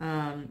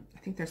 I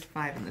think there's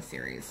 5 in the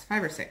series,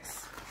 5 or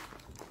 6.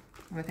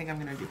 I think I'm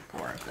going to do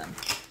 4 of them.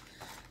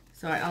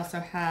 So I also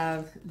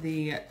have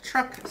the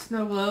truck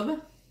snow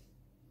globe.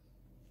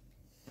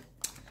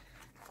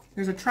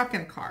 There's a truck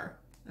and a car,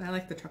 and I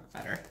like the truck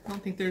better. I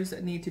don't think there's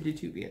a need to do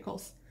 2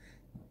 vehicles.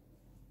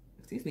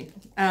 Excuse me.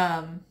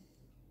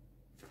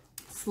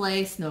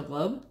 Sleigh snow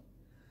globe.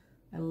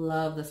 I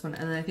love this one.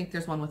 And then I think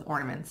there's one with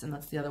ornaments, and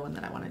that's the other one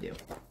that I want to do.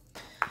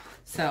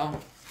 So,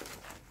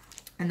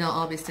 and they'll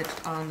all be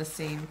stitched on the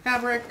same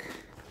fabric,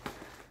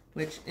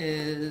 which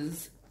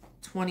is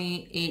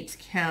 28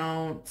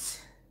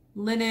 count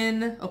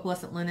linen,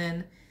 opalescent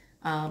linen,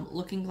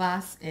 looking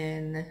glass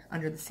in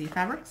Under the Sea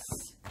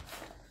fabrics.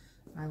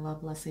 I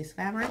love Leslie's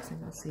fabrics, and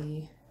you'll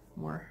see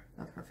more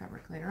of her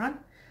fabric later on.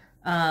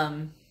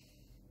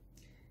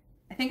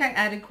 I think I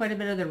added quite a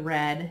bit of the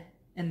red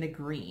and the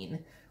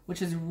green, which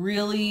has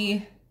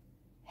really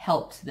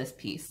helped this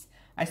piece.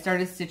 I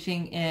started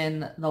stitching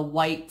in the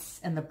whites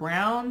and the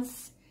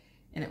browns,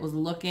 and it was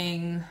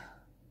looking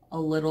a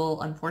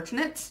little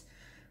unfortunate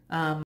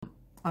on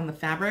the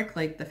fabric,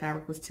 like the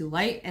fabric was too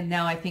light. And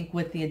now I think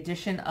with the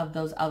addition of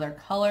those other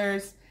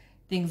colors,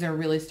 things are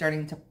really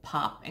starting to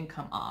pop and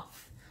come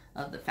off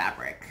of the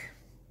fabric.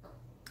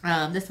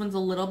 This one's a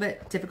little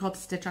bit difficult to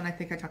stitch on. I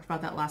think I talked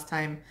about that last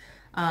time.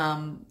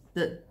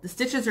 The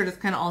stitches are just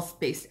kind of all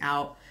spaced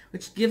out,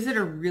 which gives it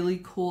a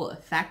really cool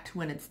effect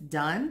when it's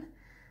done,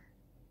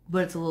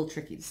 but it's a little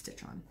tricky to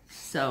stitch on.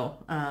 So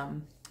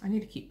I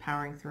need to keep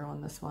powering through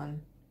on this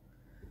one.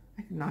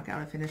 I can knock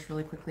out a finish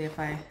really quickly if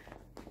I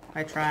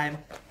tried.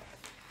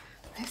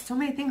 I have so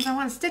many things I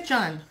want to stitch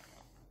on.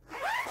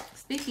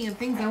 Speaking of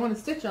things I want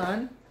to stitch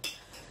on,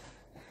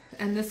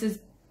 and this is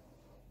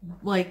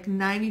like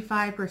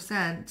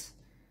 95%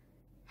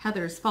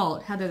 Heather's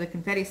fault, Heather the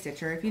confetti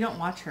stitcher. If you don't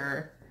watch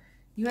her,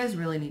 you guys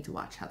really need to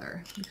watch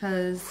Heather,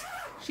 because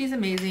she's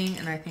amazing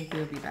and I think we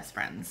would be best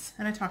friends.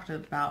 And I talked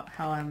about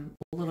how I'm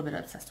a little bit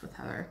obsessed with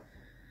Heather.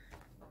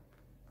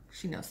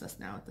 She knows this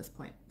now at this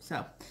point.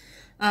 So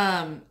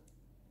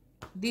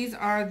these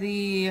are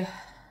the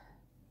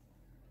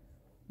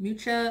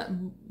Mucha,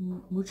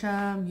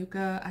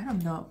 I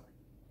don't know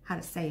how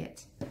to say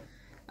it.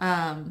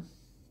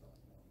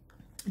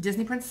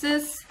 Disney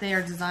Princesses. They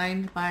are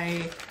designed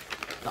by,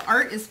 the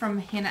art is from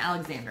Hannah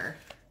Alexander.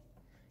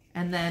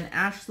 And then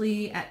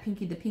Ashley at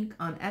Pinky the Pink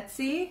on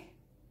Etsy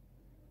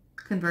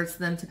converts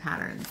them to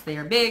patterns. They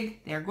are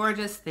big, they are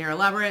gorgeous, they are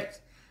elaborate.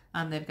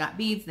 They've got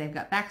beads, they've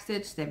got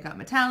backstitch, they've got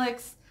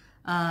metallics,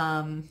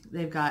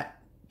 they've got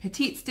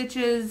petite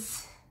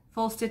stitches,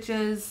 full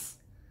stitches.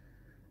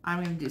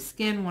 I'm going to do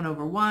skin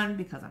 1/1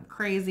 because I'm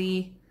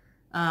crazy,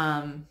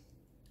 on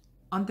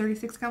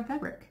 36 count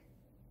fabric.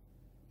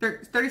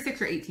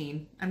 36 or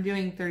 18. I'm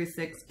doing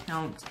 36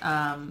 count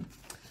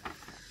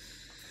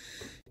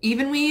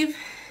even weave.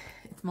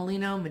 It's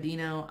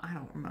Medino, I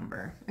don't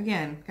remember.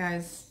 Again,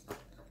 guys,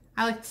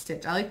 I like to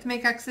stitch. I like to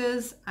make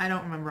X's. I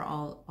don't remember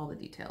all the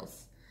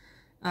details.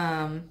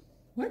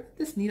 Where did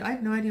this needle, I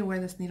have no idea where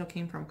this needle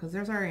came from, because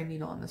there's already a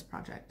needle on this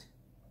project.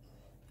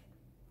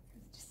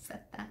 Just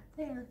set that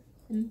there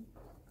and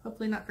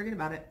hopefully not forget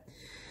about it.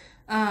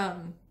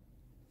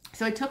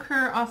 So I took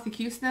her off the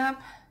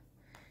Q-snap,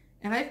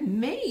 and I've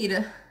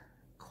made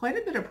quite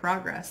a bit of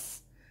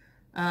progress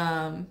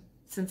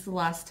since the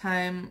last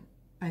time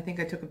I think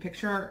I took a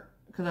picture,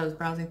 because I was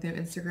browsing through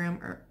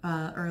Instagram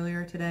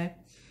earlier today.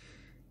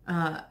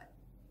 And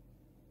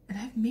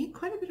I've made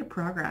quite a bit of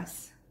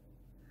progress.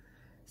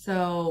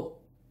 So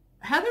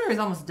Heather is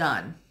almost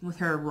done with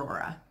her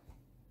Aurora,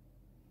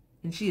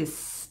 and she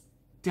is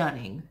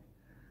stunning.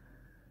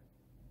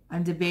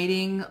 I'm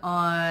debating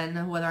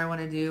on whether I want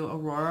to do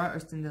Aurora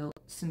or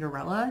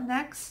Cinderella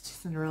next.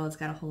 Cinderella's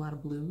got a whole lot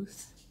of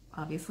blues,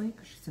 obviously,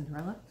 because she's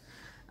Cinderella.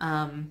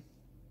 And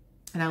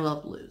I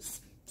love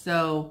blues.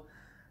 So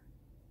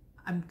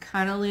I'm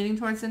kind of leaning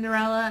towards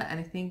Cinderella, and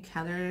I think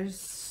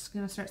Heather's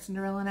going to start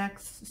Cinderella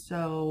next.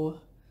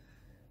 So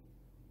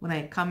when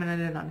I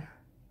commented on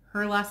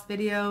her last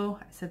video,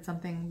 I said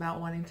something about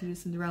wanting to do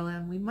Cinderella,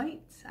 and we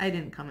might. I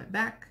didn't comment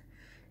back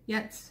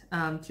yet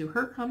to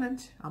her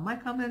comment on my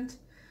comment.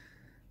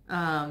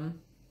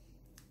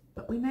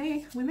 But we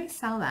may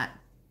sell that.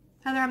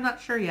 Heather, I'm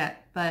not sure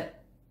yet,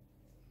 but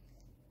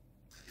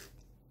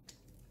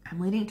I'm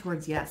leaning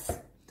towards yes.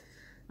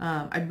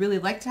 I'd really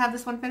like to have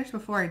this one finished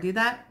before I do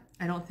that.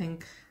 I don't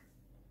think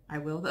I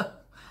will, though.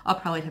 I'll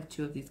probably have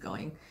 2 of these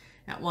going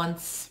at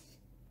once.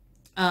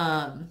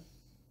 But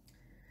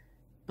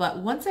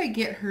once I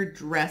get her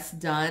dress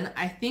done,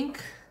 I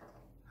think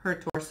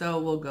her torso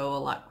will go a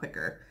lot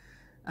quicker.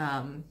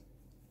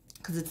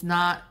 Because it's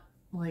not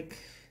like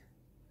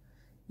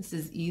This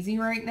is easy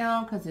right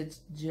now because it's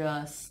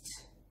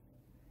just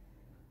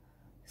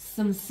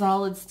some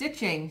solid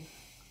stitching.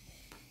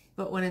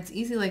 But when it's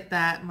easy like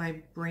that,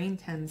 my brain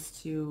tends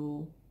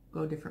to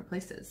go different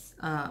places.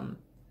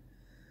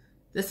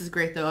 This is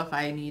great though if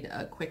I need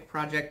a quick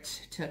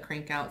project to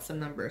crank out some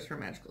numbers for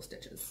magical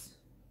stitches.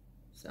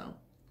 So,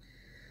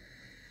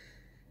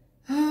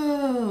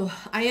 oh,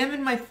 I am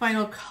in my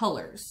final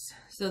colors.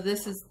 So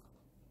this is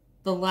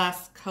the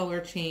last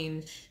color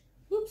change.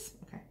 Oops,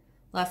 okay.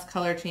 Last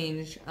color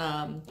change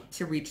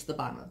to reach the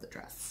bottom of the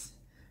dress.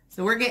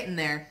 So we're getting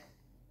there.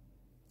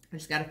 I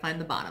just got to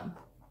find the bottom.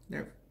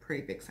 They're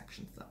pretty big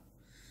sections though.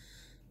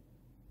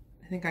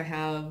 I think I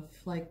have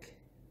like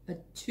a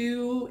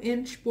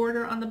 2-inch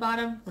border on the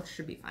bottom, which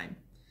should be fine.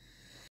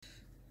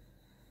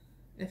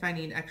 If I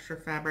need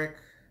extra fabric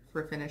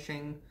for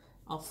finishing,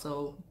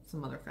 also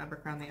some other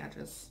fabric around the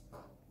edges.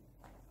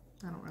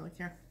 I don't really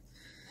care.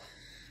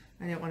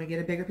 I didn't want to get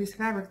a bigger piece of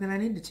fabric than I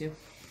needed to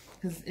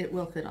because it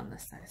will fit on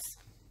this size.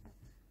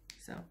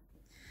 So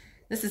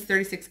this is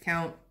 36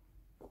 count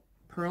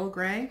Pearl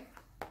Gray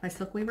by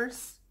Silk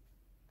Weavers.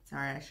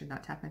 Sorry, I should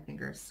not tap my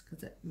fingers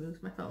because it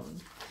moves my phone.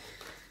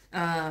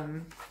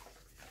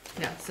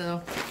 Yeah,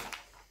 so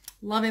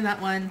loving that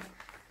one.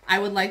 I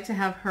would like to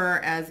have her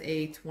as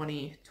a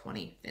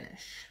 2020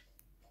 finish.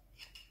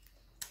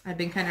 I've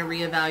been kind of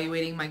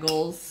reevaluating my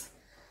goals.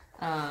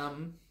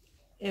 And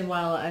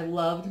while I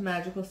loved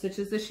magical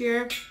stitches this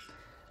year,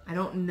 I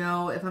don't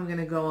know if I'm going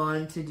to go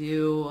on to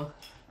do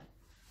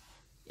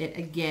it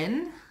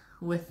again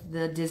with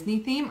the Disney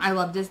theme. I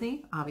love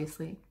Disney,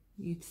 obviously.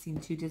 You've seen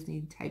 2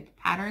 Disney type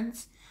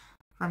patterns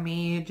from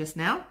me just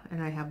now,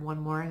 and I have one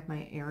more at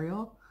my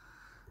Ariel.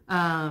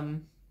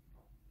 But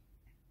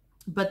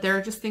there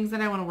are just things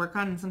that I want to work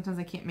on, and sometimes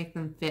I can't make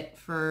them fit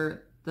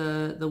for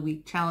the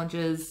week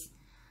challenges.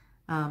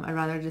 I'd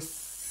rather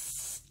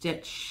just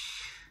stitch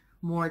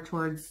more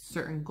towards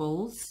certain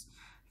goals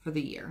for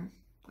the year,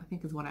 I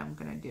think is what I'm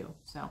going to do.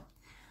 So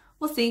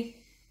we'll see.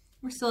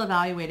 We're still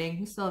evaluating.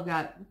 We still have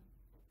got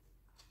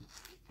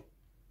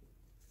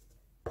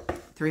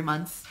 3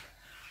 months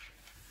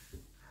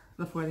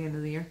before the end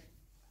of the year.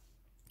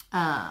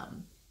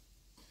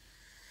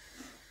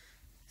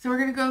 So we're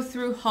going to go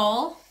through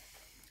haul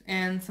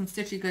and some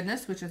stitchy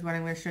goodness, which is what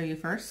I'm going to show you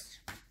first.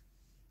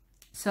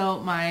 So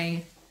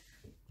my,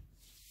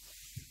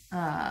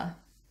 I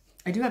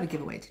do have a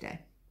giveaway today.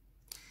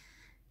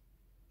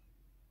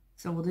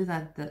 So we'll do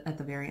that at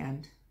the very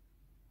end,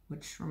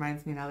 which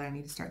reminds me now that I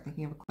need to start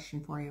thinking of a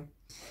question for you.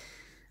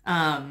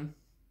 But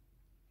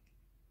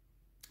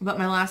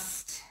my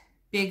last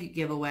big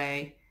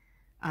giveaway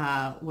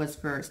was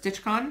for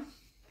StitchCon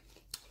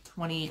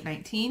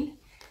 2019,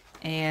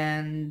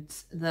 and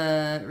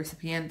the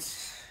recipient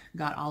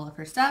got all of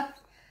her stuff,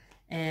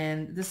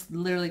 and this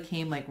literally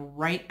came like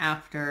right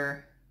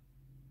after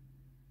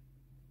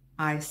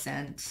I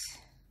sent,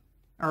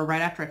 or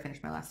right after I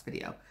finished my last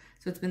video.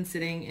 So it's been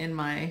sitting in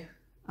my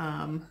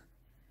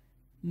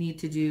need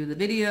to do the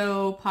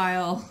video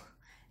pile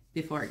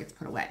before it gets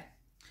put away.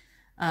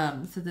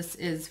 So this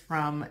is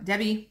from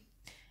Debbie,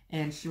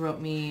 and she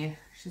sent me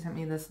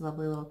this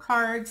lovely little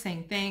card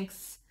saying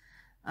thanks.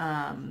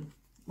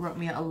 Wrote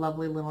me a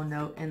lovely little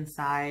note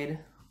inside.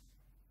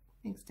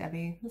 Thanks,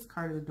 Debbie. This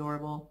card is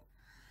adorable.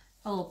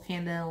 A little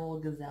panda and a little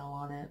gazelle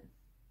on it.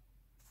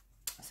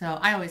 So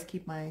I always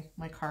keep my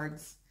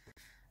cards.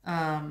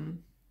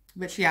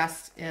 But she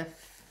asked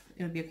if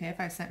it would be okay if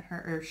I sent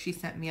her, or she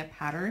sent me a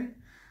pattern.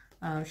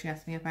 She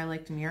asked me if I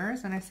liked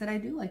mirrors, and I said I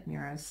do like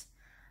mirrors.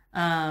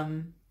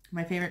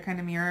 My favorite kind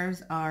of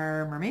mirrors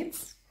are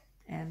mermaids,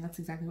 and that's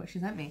exactly what she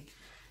sent me.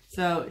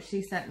 So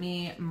she sent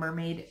me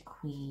Mermaid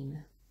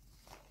Queen,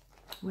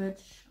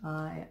 which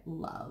I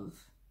love.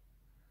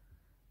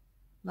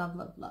 Love,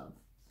 love, love.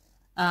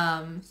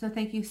 So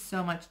thank you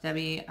so much,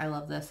 Debbie. I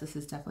love this. This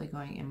is definitely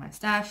going in my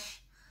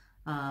stash.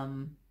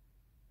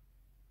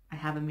 I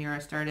have a mirror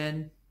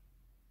started,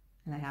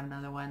 and I have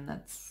another one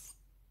that's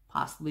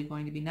possibly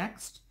going to be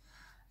next,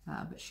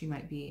 but she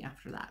might be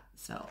after that.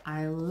 So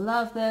I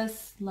love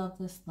this, love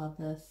this, love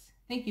this.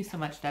 Thank you so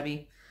much,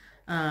 Debbie.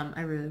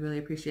 I really, really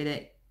appreciate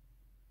it.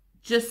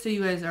 Just so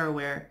you guys are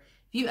aware,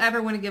 if you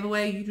ever win a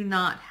giveaway, you do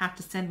not have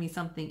to send me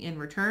something in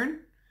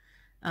return.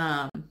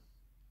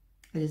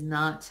 It is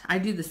not, I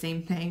do the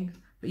same thing,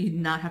 but you do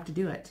not have to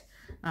do it.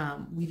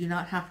 We do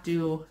not have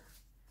to,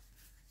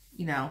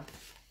 you know,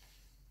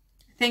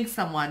 thank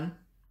someone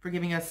for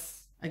giving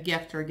us a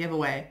gift or a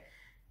giveaway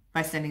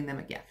by sending them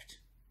a gift.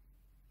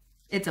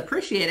 It's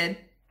appreciated.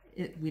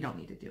 We don't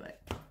need to do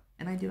it.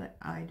 And I do it.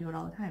 I do it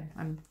all the time.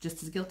 I'm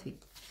just as guilty.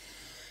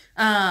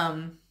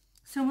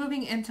 So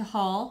moving into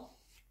haul,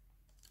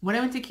 when I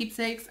went to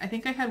Keepsakes, I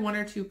think I had 1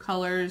 or 2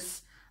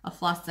 colors of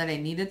floss that I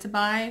needed to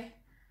buy.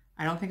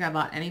 I don't think I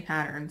bought any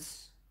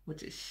patterns,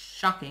 which is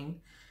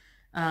shocking.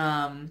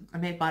 I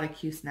may have bought a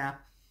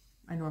Q-snap.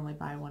 I normally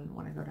buy one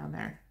when I go down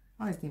there.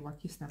 Always need more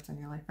Q-snaps in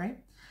your life, right?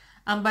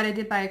 But I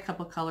did buy a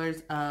couple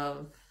colors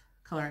of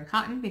Color and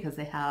Cotton because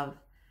they have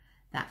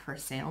that for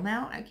sale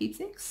now at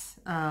Keepsakes,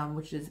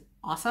 which is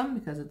awesome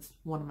because it's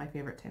one of my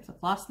favorite types of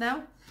floss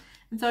now.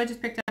 And so I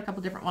just picked up a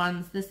couple different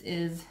ones. This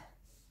is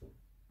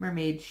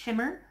Mermaid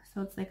Shimmer.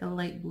 So it's like a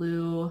light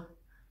blue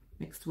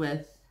mixed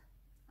with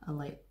a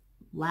light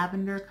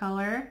lavender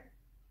color.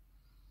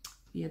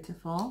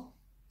 Beautiful.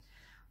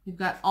 We've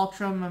got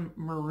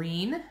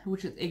Ultramarine,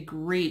 which is a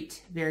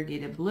great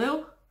variegated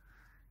blue.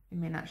 It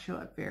may not show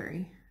up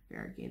very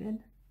variegated.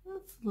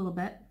 It's a little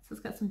bit. So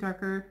it's got some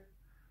darker,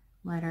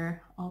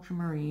 lighter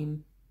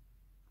ultramarine.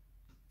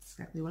 That's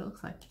exactly what it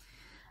looks like.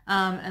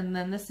 And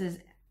then this is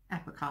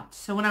Apricot.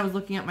 So when I was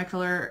looking at my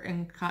color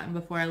in cotton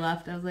before I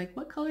left, I was like,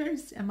 what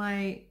colors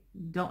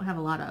don't have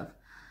a lot of?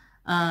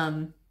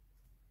 And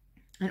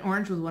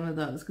orange was one of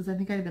those because I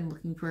think I'd been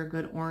looking for a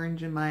good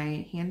orange in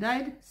my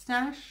hand-dyed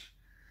stash.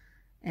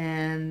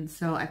 And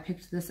so I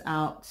picked this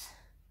out.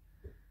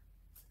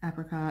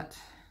 Apricot.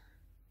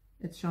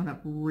 It's showing up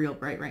real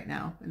bright right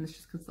now, and it's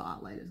just because the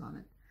hot light is on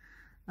it.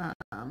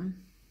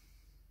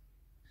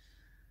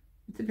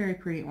 It's a very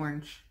pretty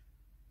orange.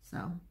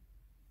 So,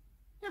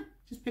 yeah,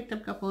 just picked up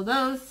a couple of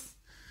those.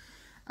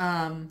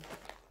 The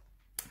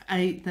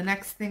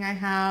next thing I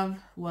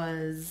have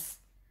was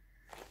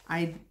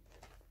I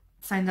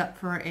signed up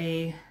for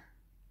a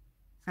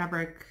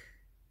fabric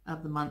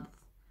of the month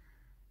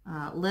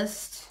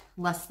list.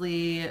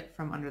 Leslie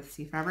from Under the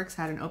Sea Fabrics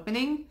had an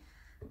opening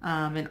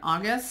in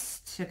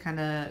August to kind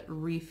of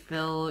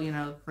refill, you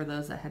know, for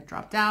those that had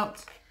dropped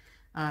out.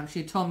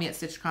 She had told me at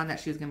StitchCon that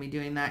she was going to be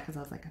doing that because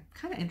I was like, I'm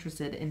kind of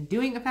interested in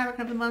doing a fabric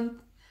of the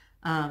month.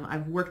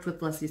 I've worked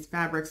with Leslie's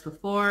fabrics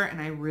before and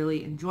I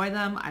really enjoy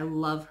them. I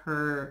love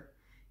her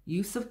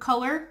use of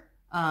color.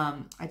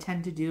 I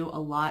tend to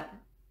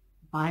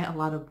buy a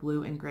lot of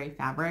blue and gray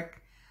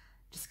fabric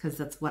just because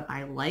that's what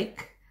I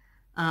like.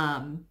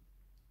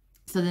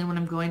 So then when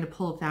I'm going to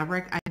pull a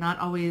fabric, I'm not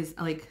always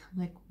like,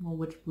 well,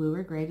 which blue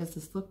or gray does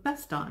this look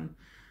best on?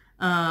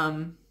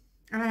 And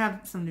I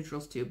have some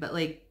neutrals too, but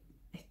like,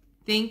 I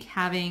think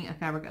having a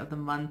fabric of the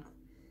month,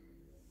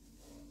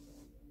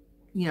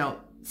 you know,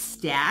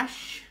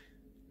 stash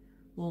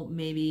will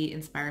maybe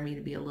inspire me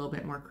to be a little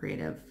bit more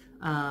creative.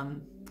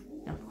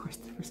 Of course,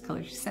 the first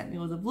color she sent me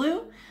was a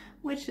blue,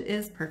 which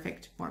is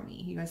perfect for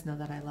me. You guys know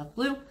that I love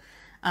blue.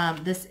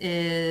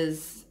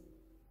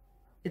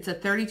 It's a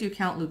 32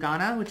 count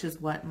Lugana, which is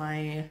what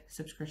my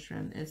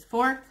subscription is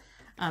for.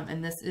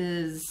 And this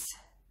is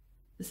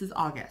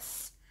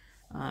August.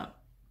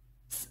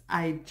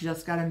 I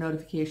just got a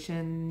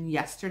notification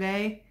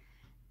yesterday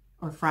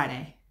or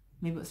Friday,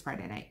 maybe it was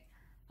Friday night,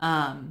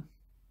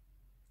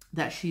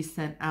 that she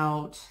sent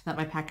out that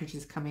my package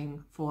is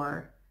coming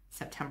for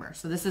September.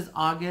 So this is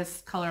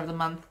August color of the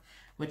month,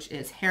 which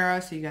is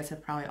Hera. So you guys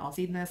have probably all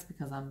seen this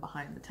because I'm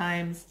behind the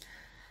times,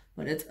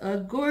 but it's a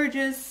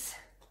gorgeous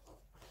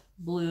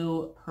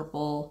blue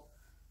purple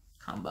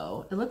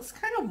combo. It looks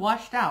kind of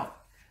washed out,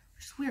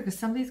 which is weird because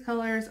some of these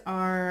colors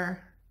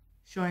are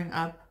showing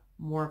up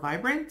more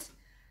vibrant.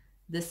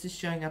 This is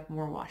showing up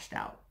more washed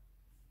out.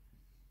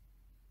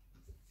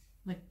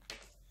 Like,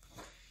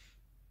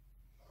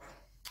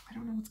 I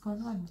don't know what's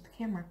going on with the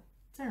camera.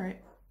 It's all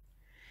right.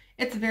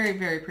 It's a very,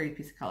 very pretty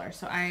piece of color.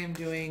 So I am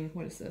doing,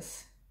 what is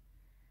this?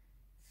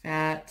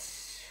 Fat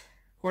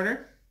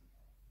quarter.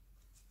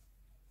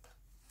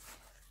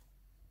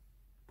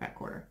 Fat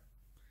quarter.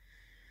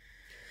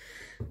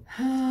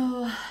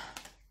 Oh,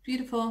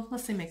 beautiful.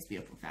 Leslie makes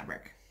beautiful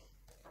fabric.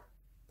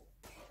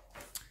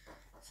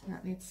 So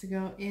that needs to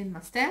go in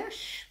my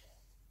stash.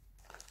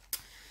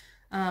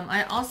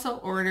 I also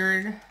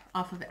ordered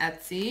off of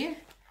Etsy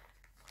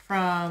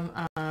from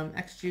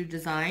XJU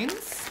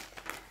Designs.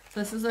 So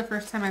this is the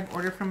first time I've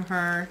ordered from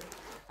her.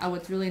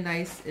 What's really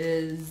nice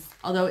is,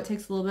 although it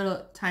takes a little bit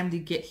of time to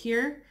get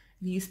here,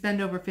 if you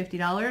spend over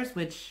 $50,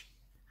 which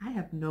I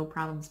have no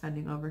problem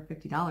spending over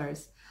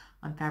 $50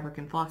 on fabric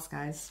and floss,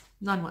 guys.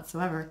 None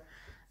whatsoever.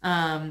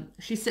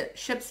 She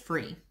ships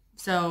free.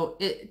 So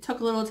it took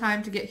a little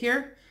time to get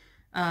here.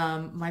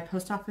 My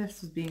post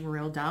office was being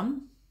real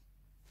dumb.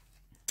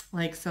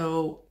 Like,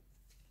 so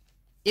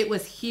it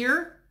was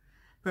here,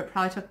 but it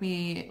probably took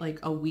me like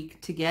a week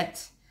to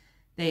get.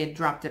 They had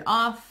dropped it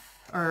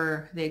off,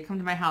 or they had come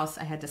to my house.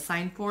 I had to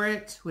sign for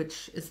it,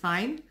 which is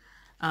fine.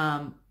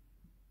 But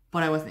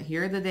I wasn't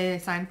here the day I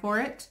signed for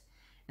it.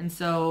 And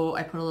so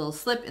I put a little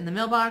slip in the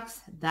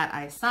mailbox that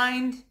I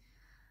signed,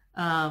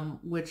 and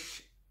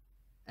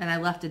I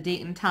left a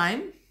date and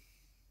time,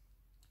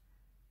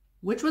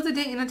 which was a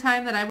date and a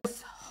time that I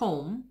was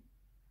home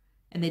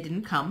and they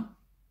didn't come.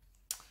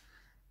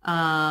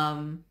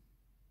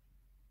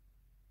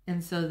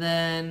 And so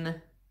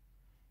then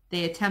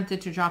they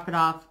attempted to drop it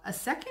off a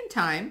second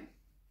time,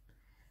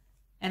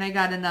 and I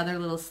got another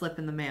little slip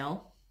in the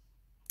mail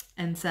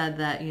and said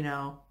that, you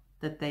know,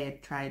 that they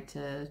had tried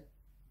to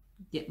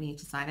get me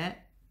to sign it.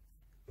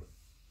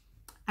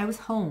 I was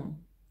home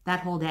that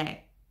whole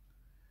day.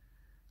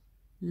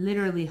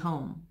 Literally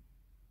home.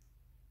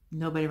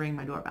 Nobody rang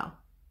my doorbell.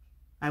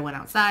 I went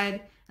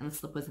outside and the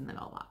slip was in the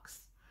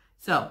mailbox.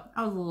 So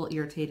I was a little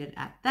irritated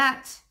at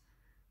that.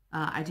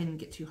 I didn't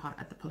get too hot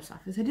at the post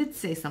office. I did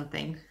say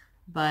something,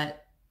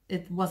 but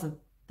it wasn't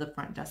the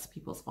front desk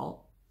people's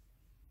fault.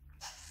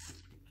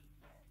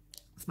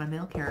 It's my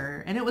mail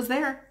carrier, and it was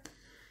there.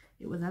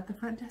 It was at the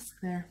front desk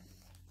there.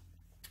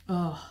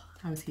 Oh,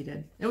 I was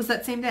heated. It was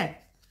that same day.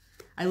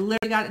 I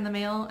literally got it in the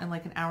mail, and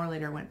like an hour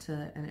later went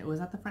to, and it was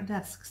at the front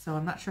desk. So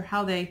I'm not sure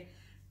how they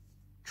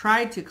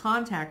tried to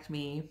contact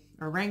me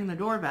or rang the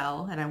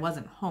doorbell and I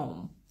wasn't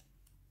home.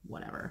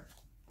 Whatever.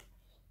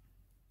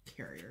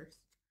 Carriers.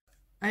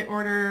 I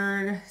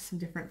ordered some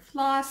different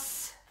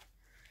floss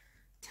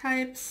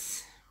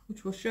types,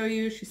 which we'll show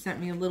you. She sent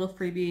me a little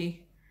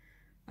freebie.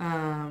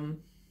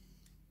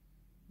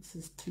 This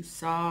is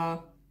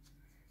Tusaw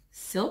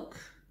Silk.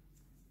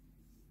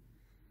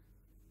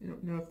 I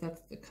don't know if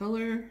that's the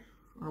color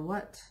or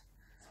what.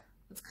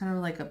 It's kind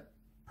of like a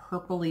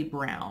purpley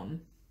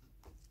brown.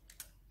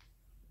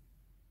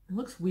 It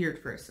looks weird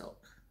for a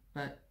silk,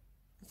 but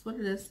that's what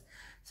it is.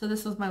 So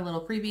this was my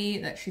little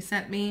freebie that she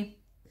sent me.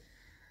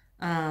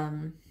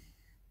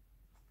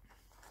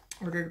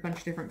 Ordered a bunch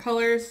of different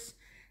colors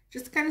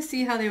just to kind of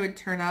see how they would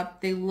turn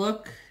up. They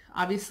look,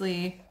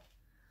 obviously,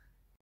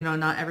 you know,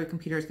 not every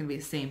computer is going to be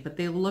the same, but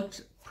they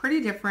looked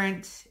pretty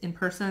different in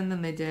person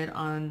than they did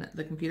on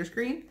the computer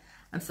screen.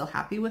 I'm still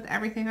happy with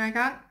everything I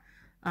got,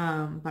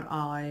 but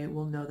I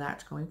will know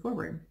that going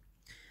forward.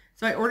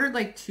 So I ordered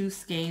like 2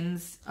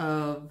 skeins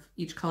of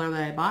each color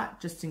that I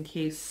bought, just in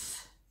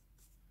case,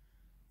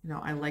 you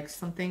know, I liked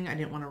something. I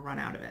didn't want to run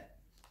out of it.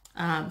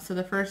 So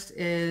the first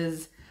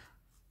is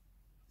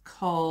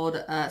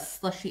called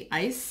Slushy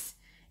Ice.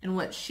 And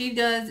what she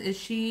does is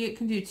she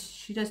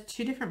does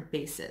 2 different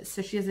bases.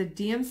 So she has a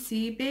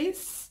DMC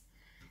base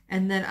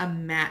and then a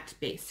matte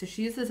base. So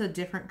she uses a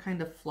different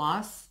kind of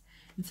floss.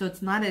 And so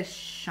it's not as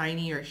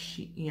shiny or,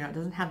 you know, it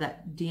doesn't have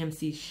that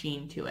DMC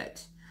sheen to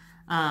it.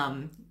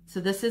 So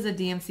this is a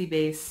DMC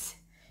base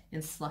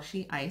in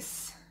Slushy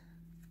Ice.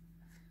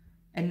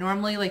 And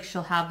normally, like,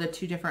 she'll have the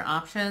 2 different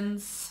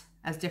options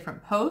as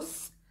different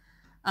posts.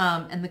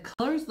 And the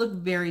colors look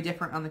very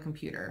different on the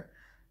computer.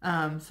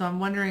 So I'm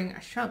wondering,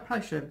 I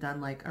probably should have done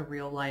like a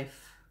real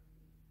life,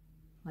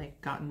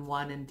 like gotten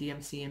one in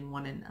DMC and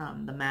one in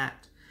the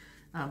matte.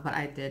 But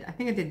I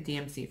think I did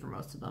DMC for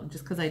most of them,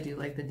 just because I do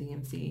like the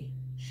DMC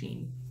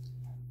sheen.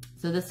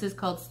 So this is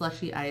called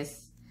Slushy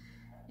Ice.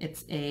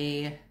 It's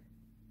a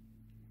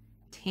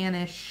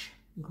tannish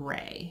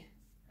gray.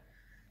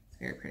 It's a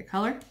very pretty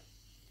color.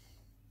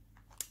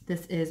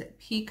 This is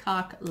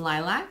Peacock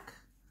Lilac.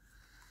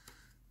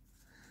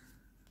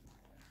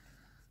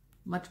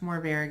 Much more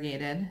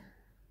variegated.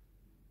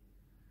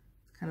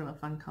 It's kind of a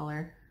fun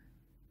color.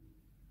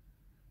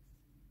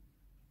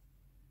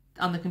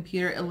 On the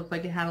computer, it looked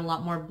like it had a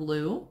lot more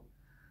blue.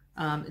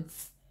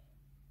 It's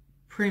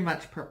pretty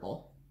much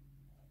purple,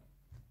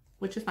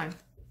 which is fine.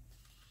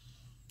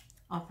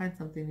 I'll find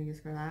something to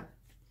use for that.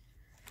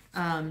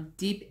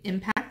 Deep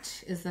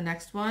Impact is the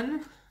next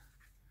one.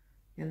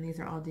 And these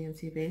are all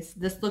DMC based.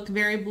 This looked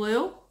very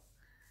blue.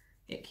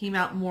 It came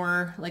out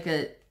more like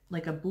a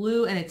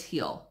blue and a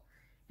teal.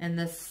 And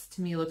this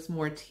to me looks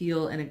more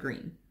teal and a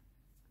green,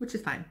 which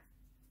is fine.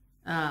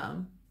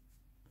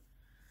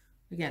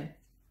 Again,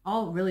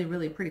 all really,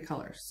 really pretty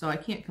colors, so I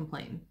can't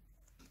complain.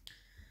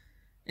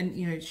 And,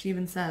 you know, she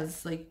even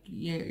says, like,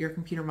 your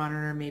computer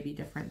monitor may be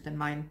different than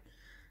mine.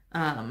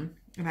 And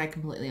I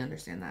completely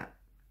understand that.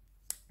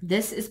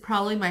 This is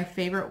probably my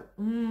favorite.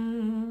 I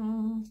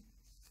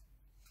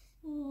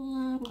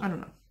don't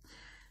know.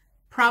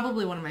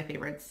 Probably one of my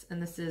favorites. And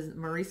this is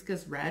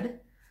Mariska's Red.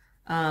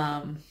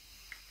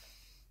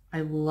 I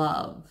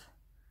love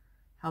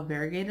how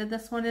variegated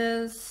this one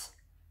is.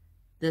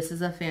 This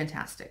is a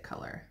fantastic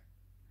color.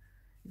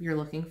 If you're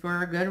looking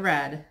for a good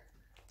red,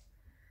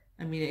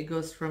 I mean, it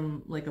goes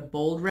from like a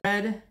bold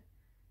red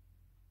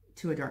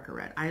to a darker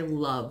red. I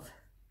love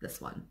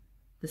this one.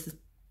 This is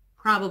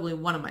probably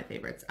one of my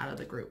favorites out of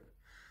the group.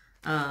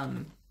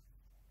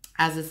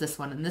 As is this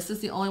one. And this is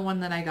the only one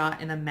that I got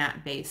in a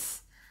matte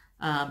base.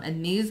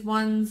 And these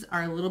ones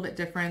are a little bit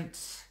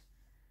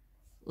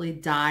differently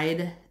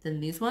dyed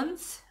than these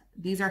ones.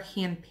 These are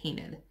hand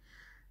painted.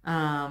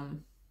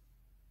 And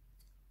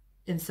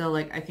so,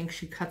 like, I think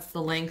she cuts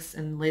the lengths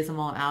and lays them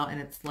all out, and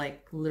it's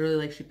like literally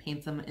like she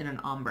paints them in an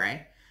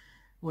ombre.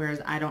 Whereas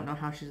I don't know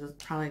how she just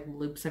probably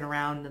loops it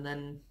around, and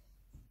then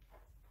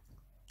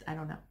I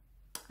don't know.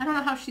 I don't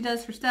know how she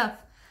does her stuff,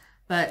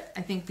 but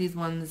I think these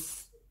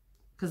ones,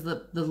 because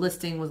the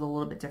listing was a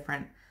little bit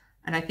different.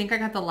 And I think I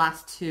got the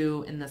last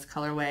 2 in this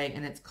colorway,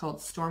 and it's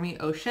called Stormy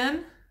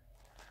Ocean.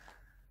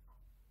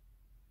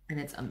 And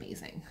it's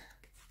amazing.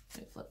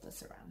 Let me flip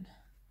this around.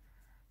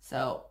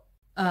 So,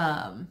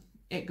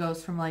 it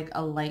goes from like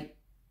a light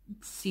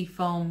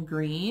seafoam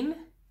green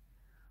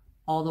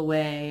all the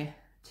way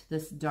to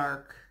this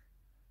dark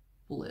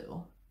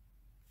blue.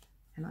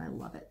 And I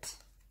love it.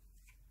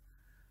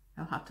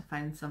 I'll have to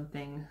find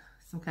something,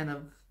 some kind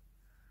of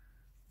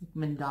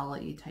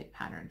mandala-y type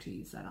pattern to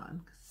use that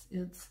on, because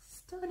it's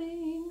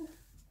stunning.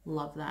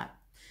 Love that.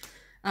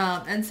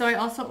 And so I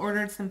also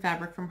ordered some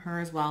fabric from her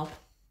as well.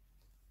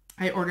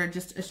 I ordered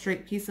just a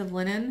straight piece of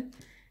linen.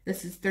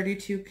 This is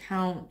 32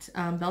 count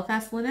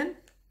Belfast linen.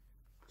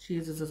 she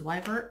uses as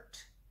white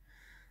art.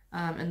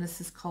 And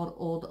this is called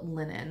Old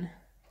Linen.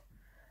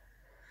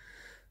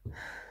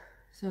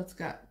 So it's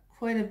got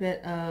quite a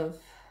bit of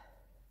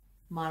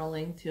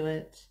modeling to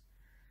it.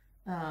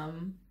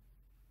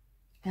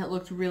 It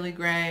looked really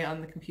gray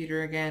on the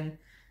computer again,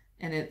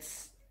 and it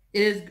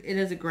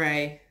is a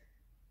gray.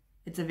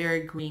 It's a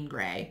very green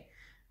gray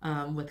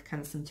with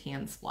kind of some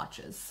tan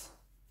splotches.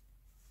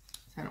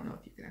 So I don't know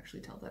if you can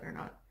actually tell that or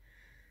not,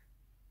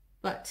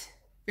 but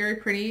very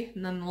pretty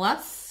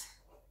nonetheless.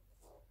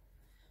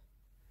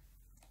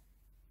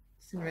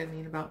 See what I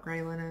mean about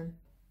gray linen,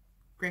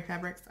 gray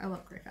fabrics? I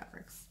love gray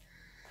fabrics.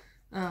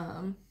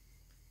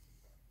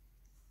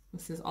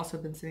 This has also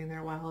been sitting there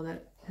a while.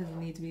 That has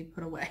need to be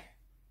put away.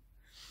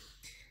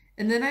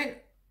 And then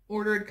I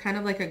ordered kind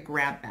of like a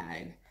grab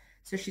bag.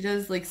 So she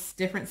does like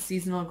different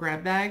seasonal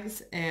grab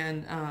bags,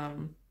 and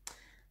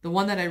the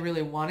one that I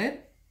really wanted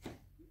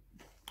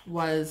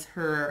was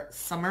her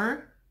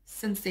summer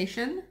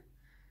sensation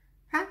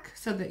pack,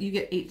 so that you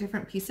get 8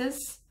 different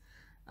pieces.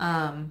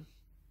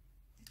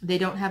 They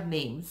don't have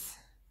names,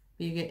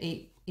 but you get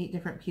eight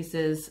different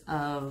pieces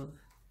of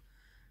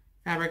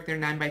fabric. They're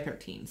 9 by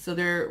 13. So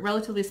they're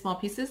relatively small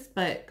pieces,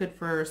 but good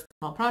for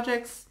small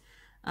projects,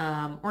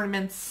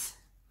 ornaments,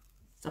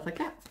 stuff like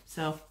that.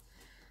 So,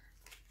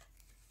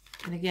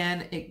 and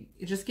again,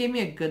 it just gave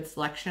me a good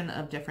selection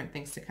of different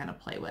things to kind of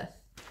play with.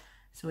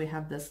 So we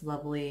have this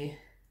lovely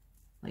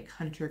like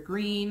hunter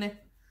green.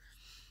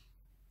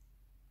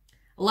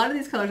 A lot of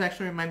these colors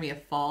actually remind me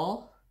of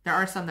fall. There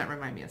are some that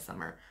remind me of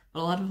summer, but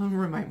a lot of them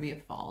remind me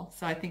of fall.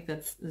 So I think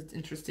that's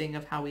interesting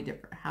of how we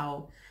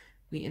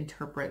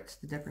interpret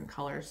the different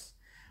colors.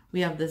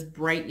 We have this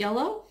bright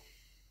yellow,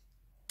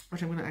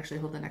 which I'm going to actually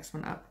hold the next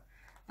one up,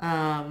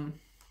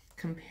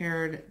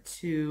 compared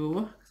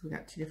to, because we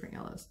got 2 different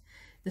yellows.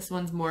 This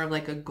one's more of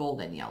like a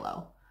golden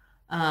yellow.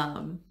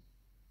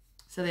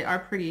 So they are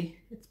pretty,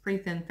 it's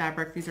pretty thin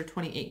fabric. These are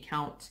 28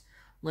 count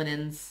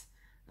linens,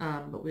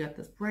 but we got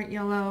this bright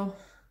yellow.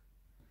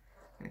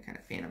 I'm going to kind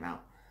of fan them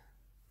out.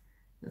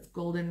 This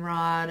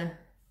goldenrod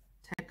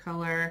type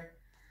color.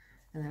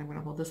 And then I'm going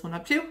to hold this one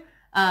up too,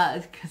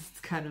 because it's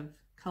kind of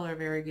color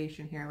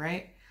variegation here,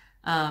 right?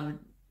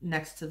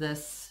 Next to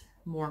this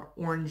more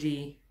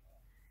orangey,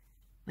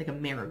 like a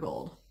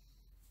marigold.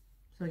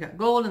 So we got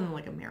gold and then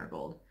like a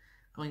marigold,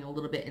 going a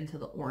little bit into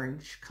the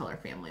orange color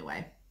family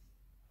way.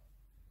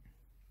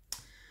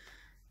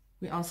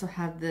 We also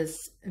have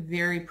this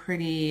very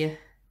pretty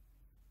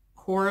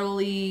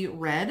corally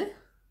red.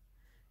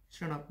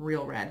 Showing up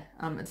real red.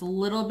 It's a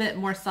little bit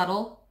more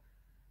subtle.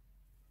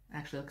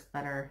 Actually looks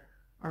better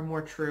or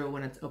more true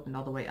when it's opened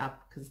all the way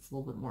up, because it's a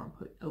little bit more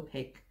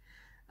opaque.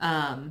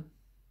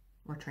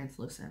 Or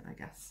translucent, I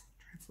guess.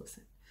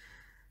 Translucent.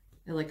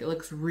 It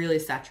looks really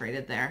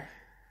saturated there.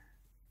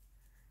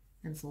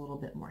 And it's a little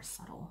bit more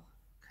subtle,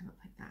 kind of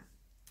like that.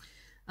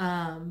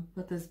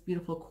 But this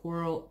beautiful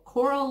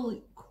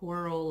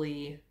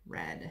corally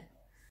red.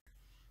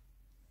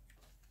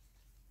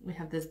 We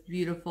have this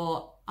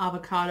beautiful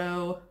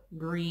avocado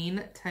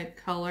green type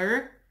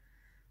color.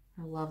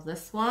 I love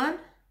this one. I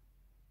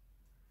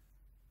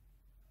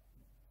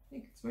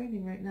think it's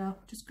raining right now,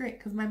 which is great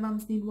because my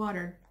mums need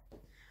water.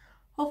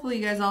 Hopefully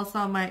you guys all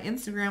saw my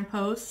Instagram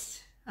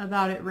post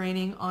about it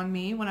raining on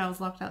me when I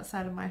was locked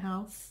outside of my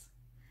house.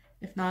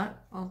 If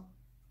not,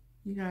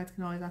 you guys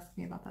can always ask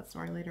me about that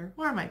story later,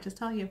 or I might just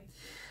tell you.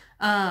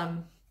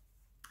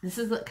 This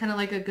is kind of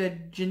like a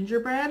good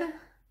gingerbread,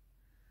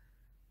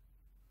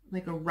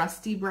 like a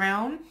rusty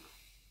brown,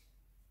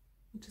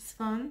 which is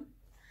fun.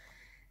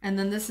 And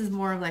then this is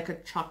more like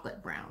a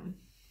chocolate brown.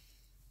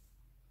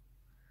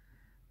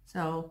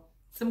 So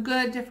some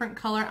good different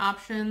color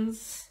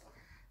options.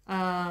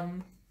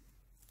 I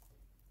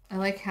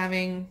like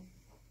having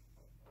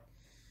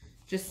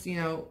just,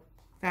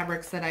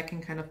 fabrics that I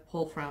can kind of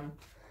pull from.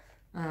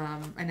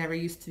 I never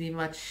used to be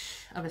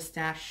much of a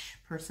stash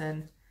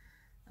person,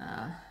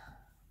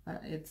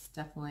 but it's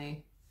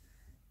definitely,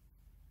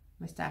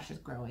 my stash is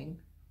growing.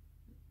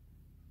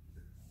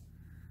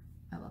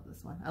 I love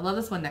this one. I love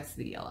this one next to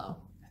the yellow.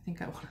 I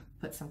think I want to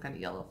put some kind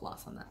of yellow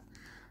floss on that.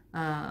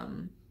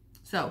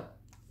 So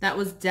that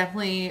was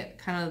definitely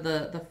kind of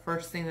the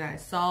first thing that I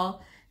saw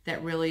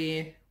that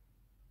really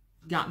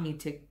got me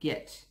to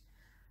get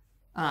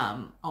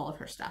all of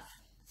her stuff.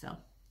 So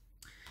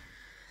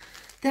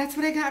that's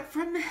what I got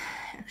from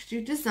Extra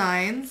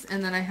Designs.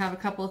 And then I have a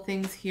couple of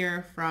things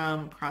here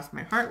from Cross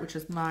My Heart, which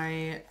is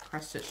my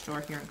cross stitch store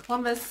here in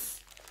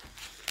Columbus.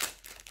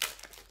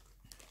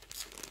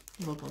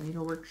 Local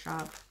needle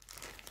workshop.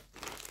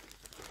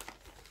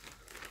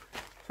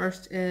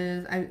 First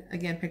is, I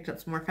again picked up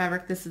some more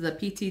fabric. This is a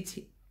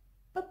PTP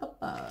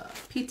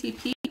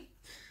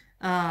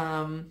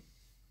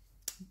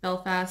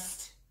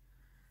Belfast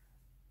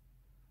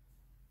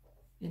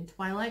in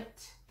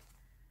Twilight.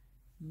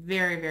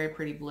 Very, very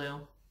pretty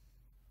blue.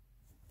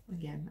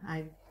 Again,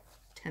 I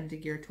tend to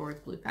gear towards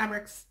blue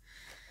fabrics.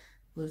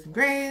 Blues and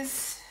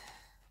grays.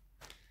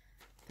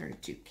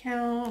 32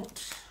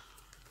 count.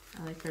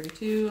 I like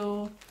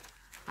 32.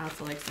 I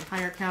also like some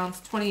higher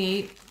counts.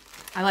 28.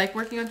 I like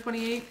working on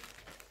 28,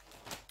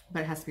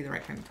 but it has to be the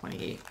right kind of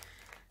 28.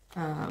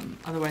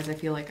 Otherwise I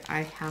feel like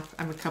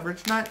I'm a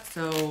coverage nut,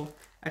 so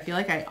I feel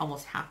like I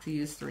almost have to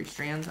use 3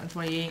 strands on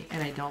 28,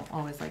 and I don't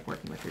always like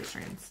working with 3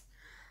 strands.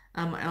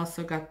 I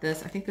also got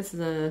this, I think this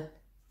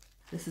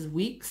is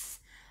Weeks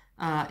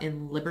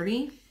in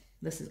Liberty.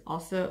 This is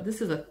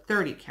a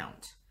 30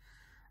 count.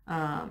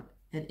 And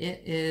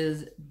it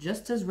is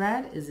just as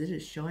red as it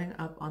is showing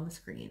up on the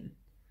screen.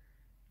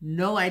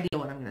 No idea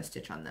what I'm going to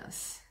stitch on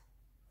this,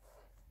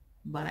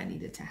 but I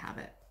needed to have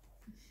it.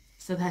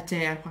 So that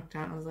day I walked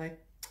out and I was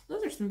like,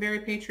 those are some very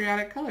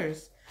patriotic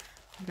colors.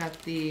 I've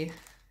got the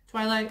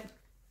Twilight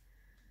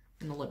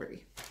and the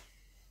Liberty.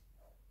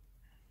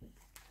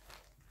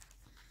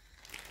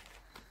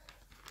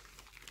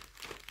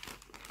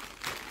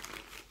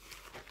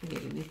 They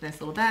gave me these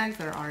nice little bags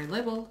that are already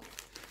labeled.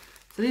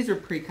 So these are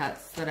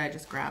pre-cuts that I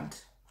just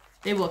grabbed.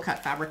 They will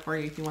cut fabric for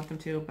you if you want them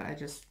to, but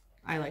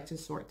I like to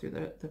sort through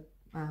the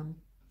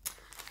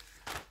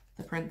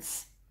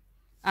prints.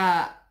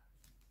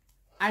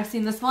 I've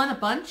seen this one a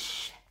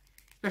bunch,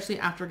 especially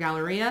after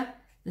Galleria.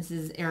 This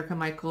is Erica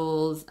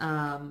Michaels'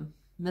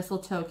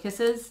 Mistletoe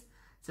Kisses.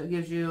 So it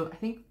gives you, I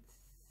think,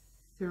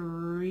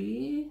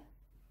 3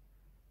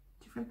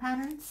 different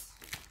patterns.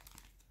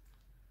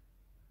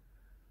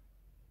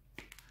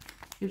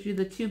 Gives you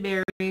the 2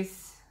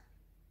 berries,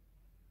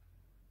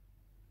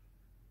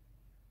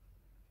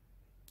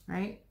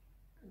 right?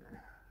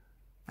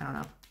 I don't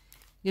know.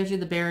 Gives you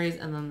the berries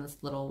and then this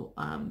little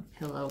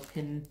pillow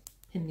pin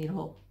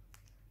needle,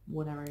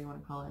 whatever you want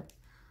to call it.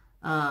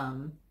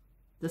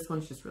 This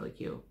one's just really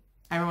cute.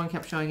 Everyone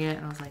kept showing it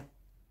and I was like,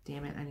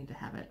 damn it, I need to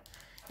have it.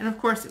 And of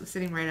course it was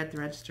sitting right at the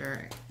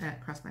register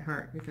at Cross My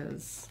Heart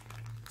because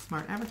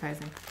smart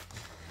advertising.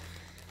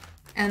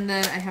 And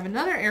then I have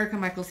another Erica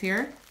Michaels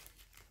here,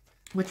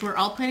 which we're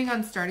all planning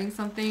on starting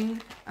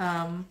something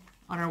on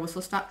our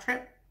WhistleStop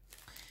trip.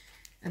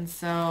 And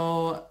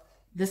so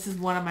this is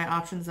one of my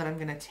options that I'm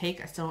going to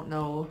take. I still don't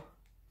know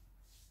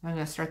if I'm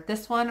going to start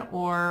this one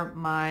or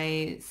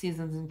my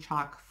Seasons in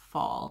Chalk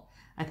fall.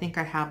 I think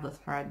I have the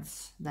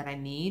threads that I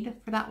need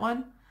for that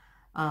one.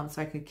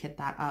 So I could kit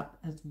that up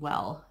as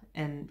well.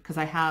 And because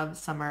I have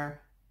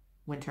summer,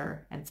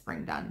 winter, and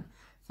spring done.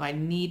 So I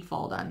need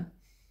fall done.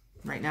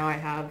 Right now I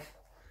have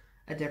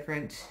a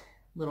different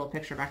little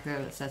picture back there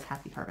that says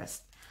Happy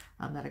Harvest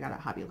that I got at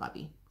Hobby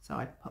Lobby. So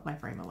I put my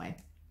frame away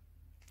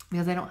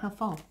because I don't have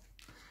fall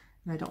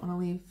and I don't want to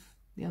leave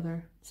the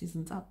other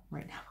seasons up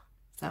right now.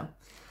 So,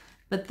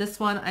 but this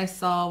one I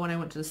saw when I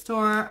went to the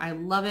store. I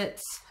love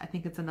it. I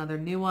think it's another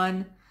new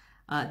one.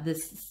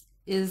 This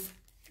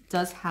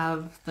does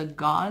have the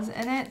gauze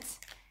in it,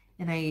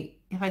 and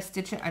if I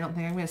stitch it, I don't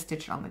think I'm going to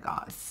stitch it on the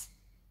gauze.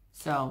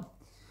 So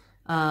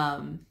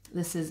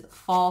this is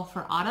Fall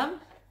for Autumn.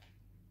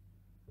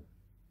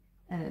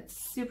 And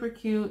it's super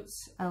cute.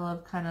 I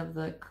love kind of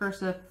the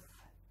cursive,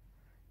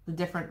 the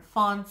different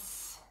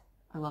fonts.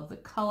 I love the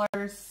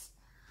colors.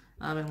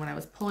 And when I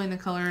was pulling the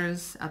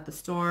colors at the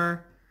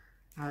store,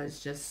 I was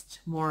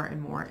just more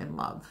and more in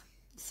love.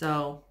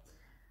 So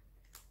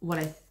what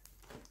I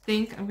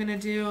think I'm gonna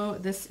do,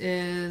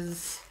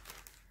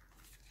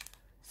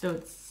 so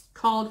it's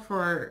called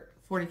for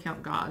 40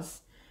 count gauze.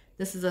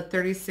 This is a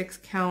 36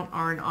 count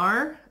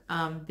R&R,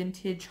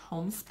 vintage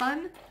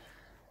homespun.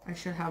 I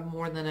should have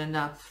more than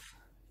enough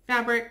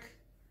fabric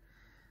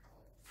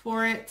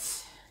for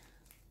it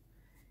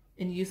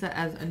and use that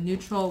as a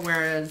neutral,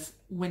 whereas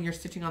when you're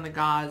stitching on the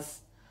gauze,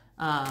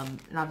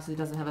 it obviously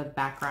doesn't have a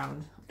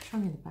background. I'm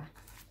showing you the back.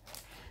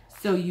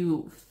 So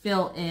you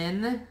fill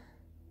in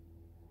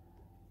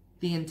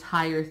the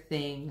entire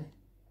thing,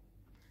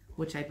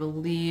 which I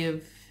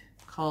believe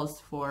calls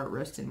for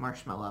roasted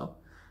marshmallow.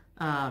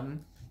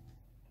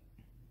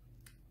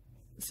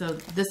 So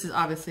this is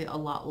obviously a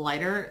lot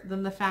lighter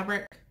than the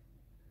fabric.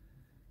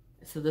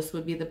 So this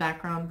would be the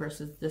background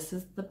versus this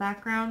is the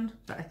background,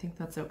 but I think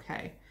that's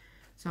okay.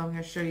 So I'm going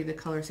to show you the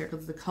colors here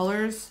because the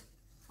colors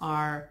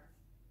are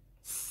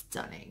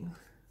stunning.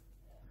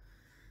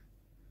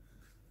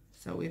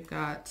 So we've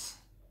got,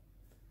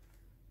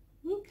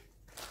 not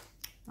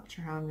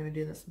sure how I'm going to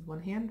do this with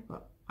one hand,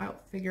 but I'll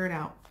figure it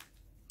out.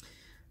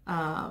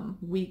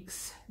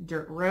 Weeks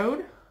Dirt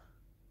Road.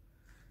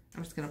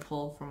 I'm just going to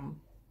pull from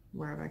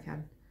wherever I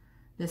can.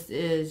 This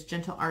is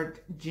Gentle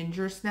Art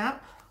Ginger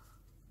Snap.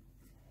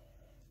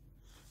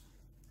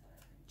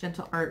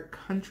 Gentle Art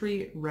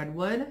Country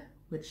Redwood,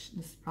 which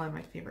this is probably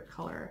my favorite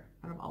color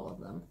out of all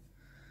of them.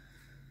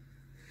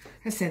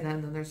 I say that,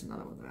 and then there's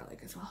another one that I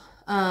like as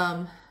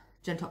well.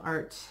 Gentle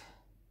Art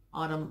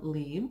Autumn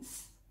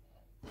Leaves.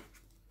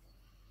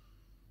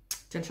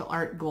 Gentle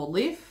Art Gold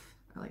Leaf.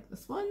 I like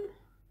this one.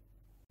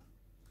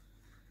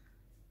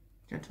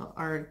 Gentle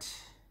Art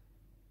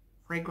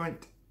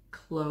Fragrant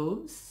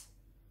Cloves.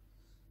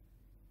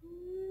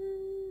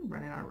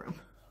 Running out of room.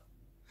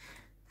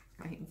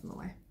 My hand's in the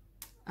way.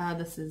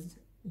 This is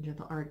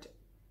Gentle Art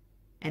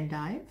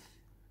Endive.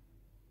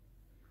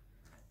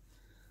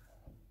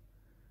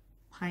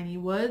 Piney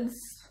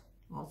Woods,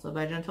 also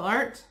by Gentle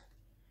Art.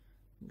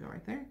 Go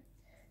right there.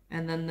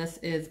 And then this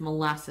is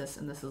Molasses,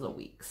 and this is a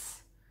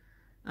Weeks.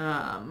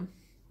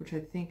 Which I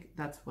think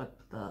that's what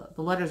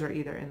the letters are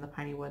either in the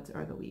Piney Woods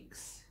or the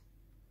Weeks.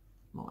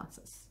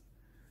 Molasses.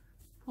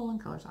 Pulling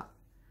colors off.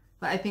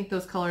 But I think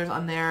those colors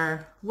on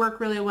there work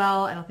really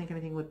well. I don't think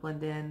anything would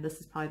blend in. This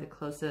is probably the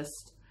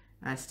closest,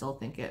 and I still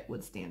think it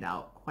would stand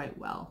out quite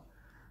well.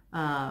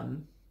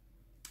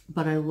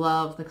 But I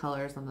love the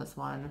colors on this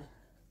one.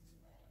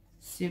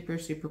 Super,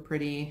 super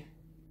pretty,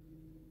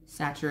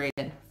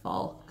 saturated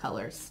fall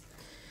colors.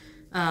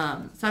 So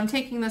I'm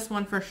taking this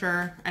one for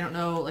sure. I don't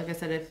know, like I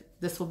said, if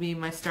this will be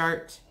my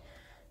start,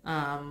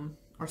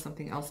 or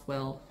something else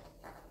will,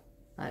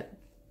 but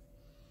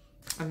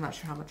I'm not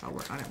sure how much I'll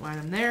work on it while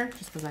I'm there,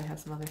 just because I have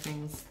some other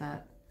things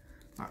that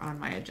are on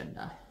my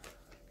agenda.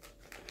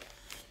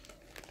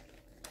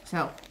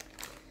 So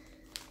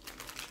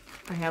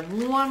I have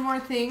one more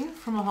thing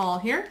from a haul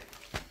here,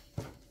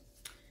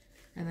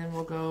 and then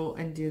we'll go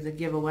and do the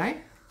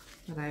giveaway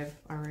that I've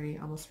already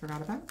almost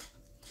forgot about.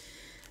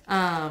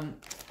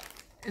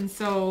 And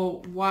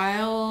so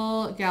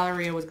while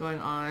Galleria was going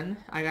on,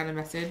 I got a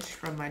message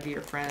from my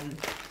dear friend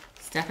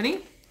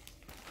Stephanie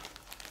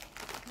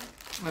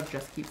of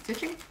Just Keep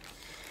Stitching,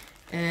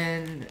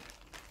 and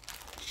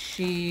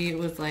she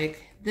was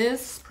like,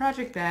 this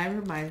project bag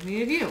reminds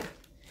me of you.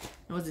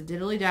 It was a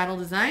Diddly Daddle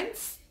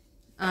Designs,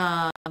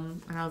 and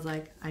I was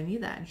like, I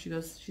need that. And she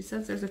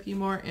says there's a few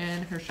more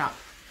in her shop.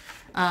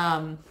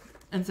 And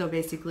so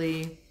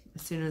basically,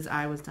 as soon as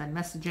I was done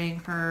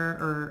messaging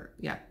her,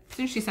 as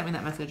soon as she sent me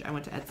that message, I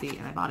went to Etsy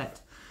and I bought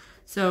it.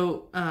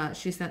 So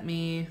she sent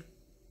me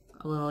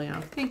a little,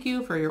 thank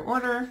you for your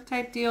order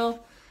type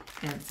deal,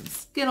 and some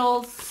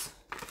Skittles.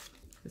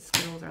 The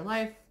Skittles are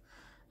life.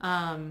 But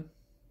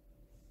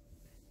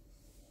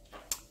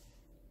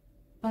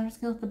I'm just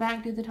gonna let the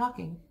bag do the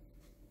talking.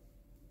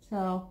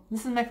 So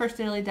this is my first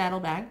Diddly Daddle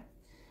bag.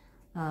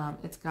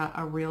 It's got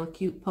a real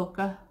cute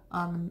polka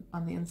on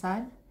the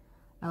inside.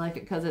 I like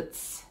it because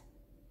it's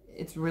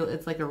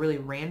like a really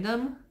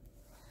random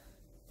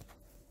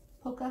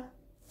polka.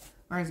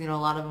 Whereas, a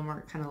lot of them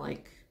are kind of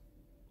like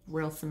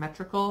real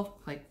symmetrical,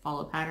 like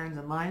follow patterns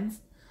and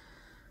lines.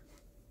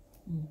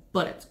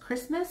 But it's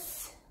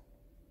Christmas,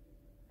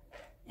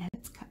 and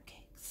it's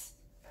cupcakes.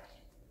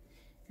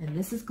 And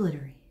this is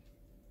glittery.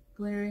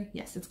 Glittery?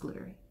 Yes, it's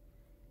glittery.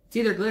 It's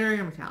either glittery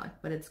or metallic,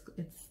 but it's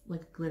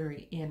like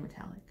glittery and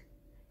metallic.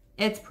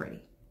 It's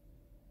pretty.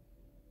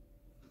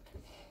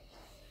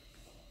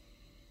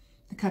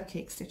 The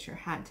cupcake stitcher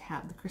had to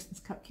have the Christmas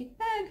cupcake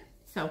bag.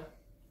 So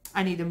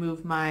I need to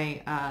move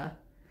my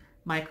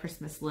my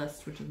Christmas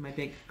list, which is my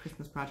big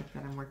Christmas project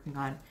that I'm working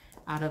on,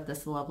 out of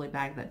this lovely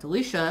bag that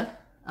Delisha,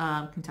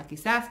 Kentucky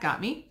Sass, got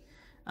me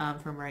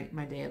from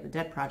my Day of the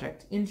Dead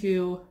project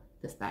into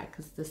this bag,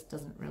 because this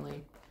doesn't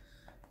really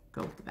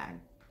go with the bag.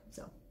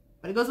 So,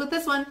 but it goes with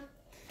this one.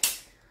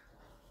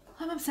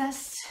 I'm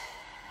obsessed.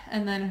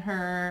 And then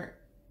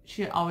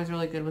she's always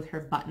really good with her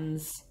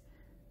buttons.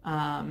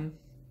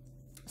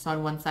 So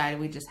on one side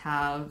we just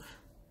have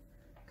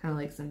kind of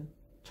like some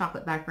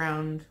chocolate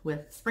background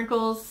with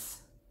sprinkles.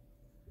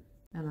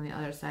 And on the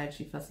other side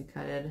she fussy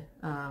cutted.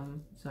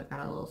 So it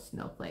got a little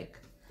snowflake.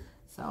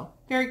 So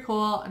very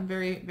cool. I'm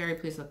very, very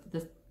pleased with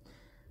this.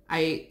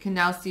 I can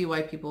now see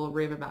why people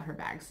rave about her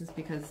bags. It's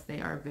because they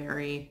are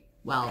very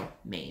well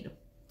made.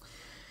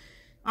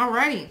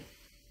 Alrighty.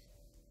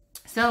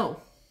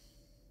 So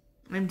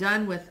I'm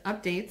done with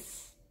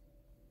updates.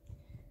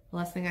 The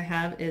last thing I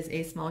have is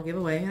a small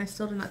giveaway, and I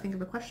still did not think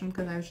of a question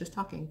because I was just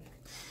talking.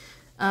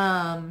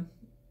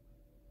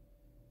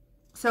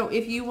 So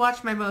if you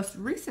watched my most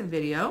recent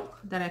video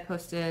that I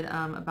posted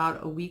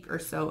about a week or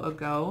so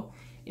ago,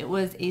 it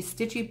was a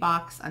Stitchy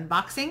box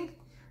unboxing.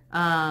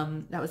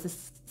 That was the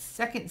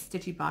second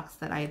Stitchy box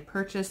that I had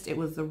purchased. It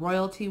was the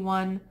royalty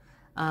one.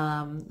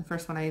 The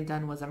first one I had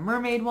done was a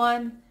mermaid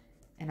one.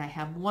 And I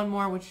have one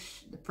more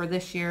for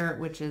this year,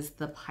 which is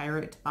the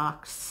pirate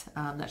box.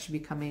 That should be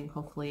coming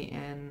hopefully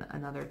in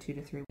another 2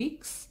 to 3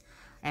 weeks.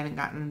 I haven't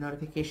gotten a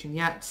notification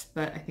yet,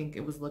 but I think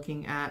it was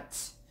looking at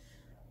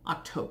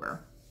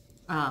October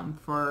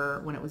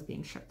for when it was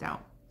being shipped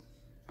out.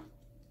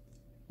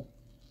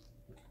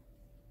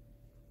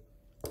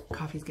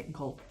 Coffee's getting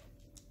cold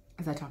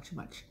as I talk too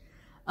much.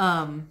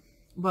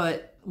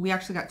 But we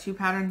actually got 2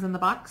 patterns in the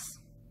box.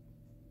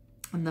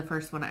 And the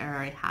first one I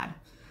already had.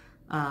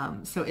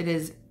 So it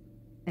is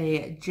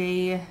a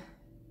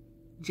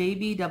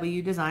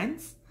JBW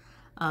Designs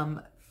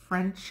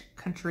French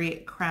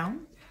Country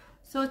Crown.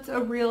 So it's a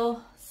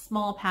real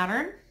small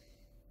pattern.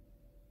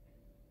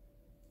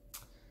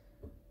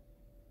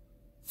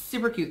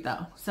 Super cute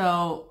though.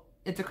 So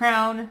it's a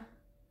crown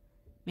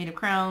made of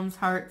crowns,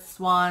 hearts,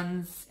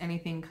 swans,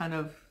 anything kind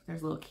of,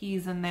 there's little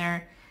keys in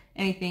there,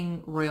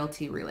 anything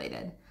royalty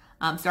related.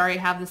 So I already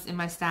have this in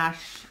my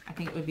stash. I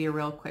think it would be a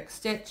real quick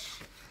stitch.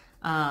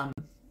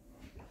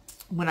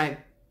 When I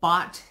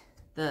bought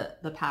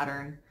the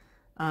pattern,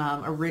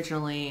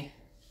 originally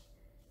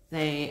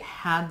they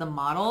had the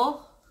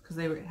model because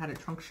they had a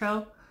trunk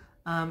show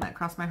at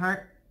Cross My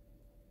Heart,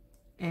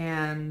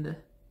 and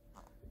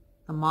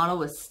The model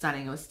was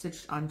stunning. It was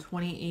stitched on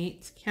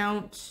 28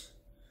 count.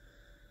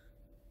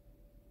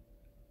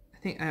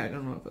 I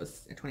don't know if it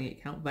was a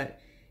 28 count, but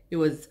it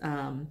was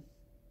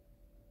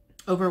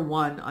over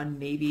 1 on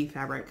navy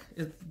fabric.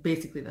 It's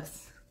basically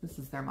this. This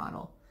is their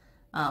model.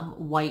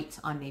 White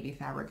on navy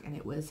fabric, and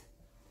it was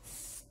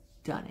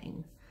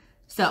stunning.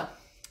 So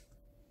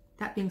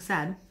that being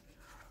said,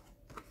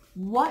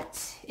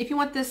 if you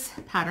want this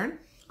pattern,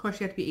 of course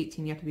you have to be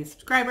 18, you have to be a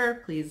subscriber.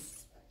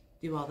 Please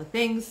do all the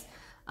things.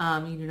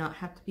 You do not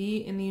have to be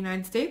in the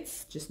United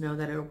States. Just know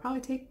that it will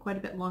probably take quite a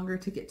bit longer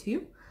to get to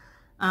you.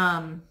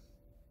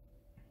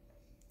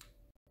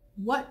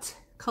 What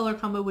color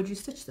combo would you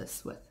stitch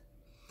this with?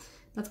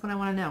 That's what I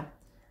want to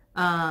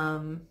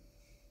know.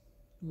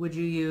 Would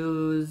you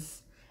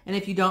use, and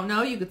if you don't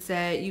know, you could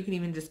say, you can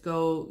even just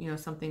go, you know,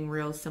 something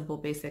real simple,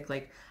 basic,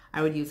 like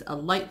I would use a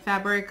light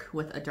fabric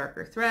with a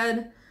darker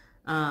thread,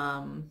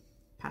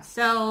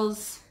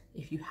 pastels,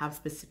 if you have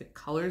specific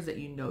colors that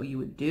you know you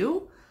would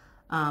do.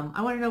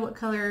 I want to know what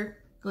color,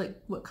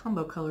 like what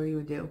combo color you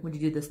would do. Would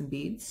you do this in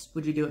beads?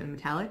 Would you do it in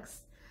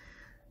metallics?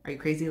 Are you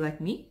crazy like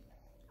me?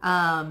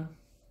 I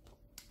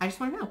just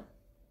want to know,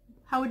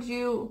 how would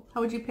you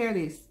pair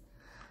these?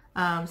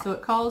 So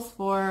it calls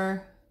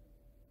for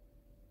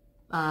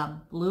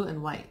blue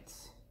and white,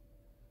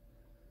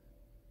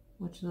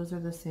 which those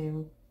are the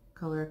same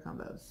color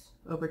combos.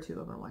 Over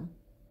 2, over 1.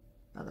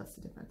 Oh, that's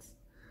the difference.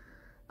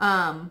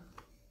 Yeah.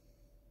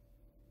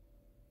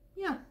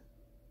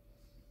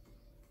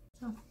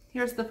 So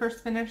here's the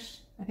first finish.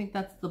 I think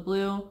that's the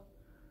blue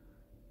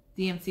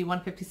DMC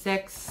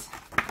 156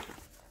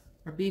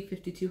 or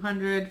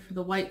B5200 for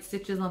the white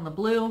stitches on the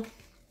blue.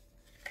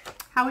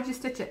 How would you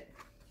stitch it?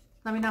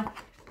 Let me know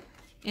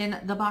in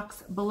the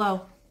box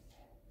below.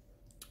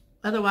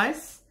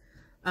 Otherwise,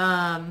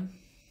 I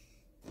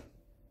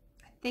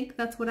think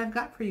that's what I've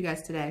got for you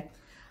guys today.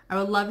 I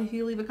would love if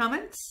you leave a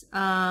comment.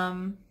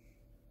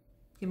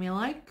 Give me a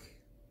like.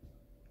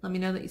 Let me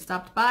know that you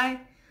stopped by.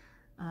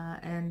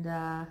 And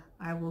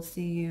I will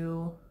see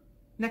you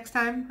next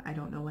time. I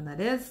don't know when that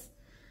is.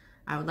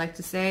 I would like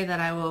to say that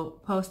I will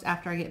post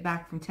after I get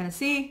back from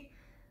Tennessee,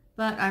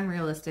 but I'm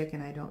realistic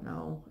and I don't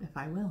know if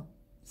I will.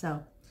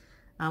 So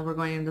we're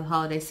going into the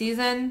holiday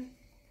season,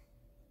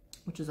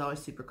 which is always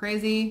super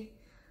crazy.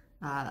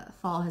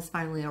 Fall has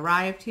finally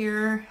arrived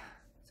here,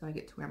 so I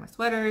get to wear my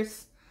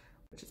sweaters,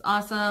 which is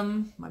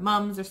awesome. My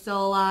moms are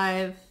still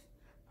alive.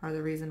 Part of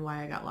the reason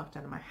why I got locked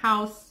out of my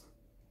house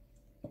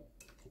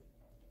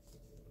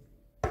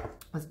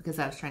was because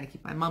I was trying to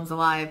keep my moms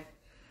alive.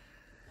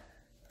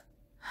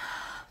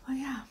 But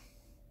yeah,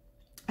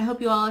 I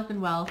hope you all have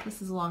been well.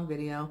 This is a long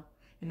video,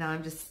 and now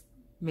I'm just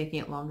making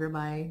it longer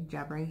by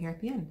jabbering here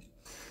at the end.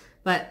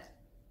 But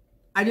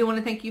I do want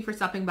to thank you for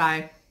stopping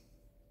by.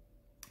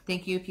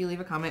 Thank you if you leave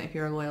a comment, if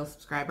you're a loyal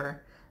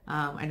subscriber.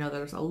 I know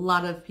there's a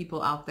lot of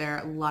people out there,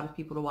 a lot of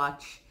people to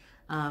watch,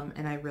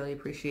 and I really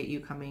appreciate you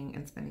coming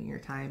and spending your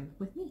time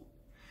with me.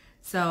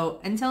 So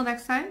until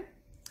next time,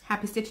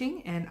 happy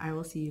stitching, and I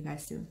will see you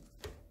guys soon.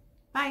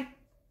 Bye.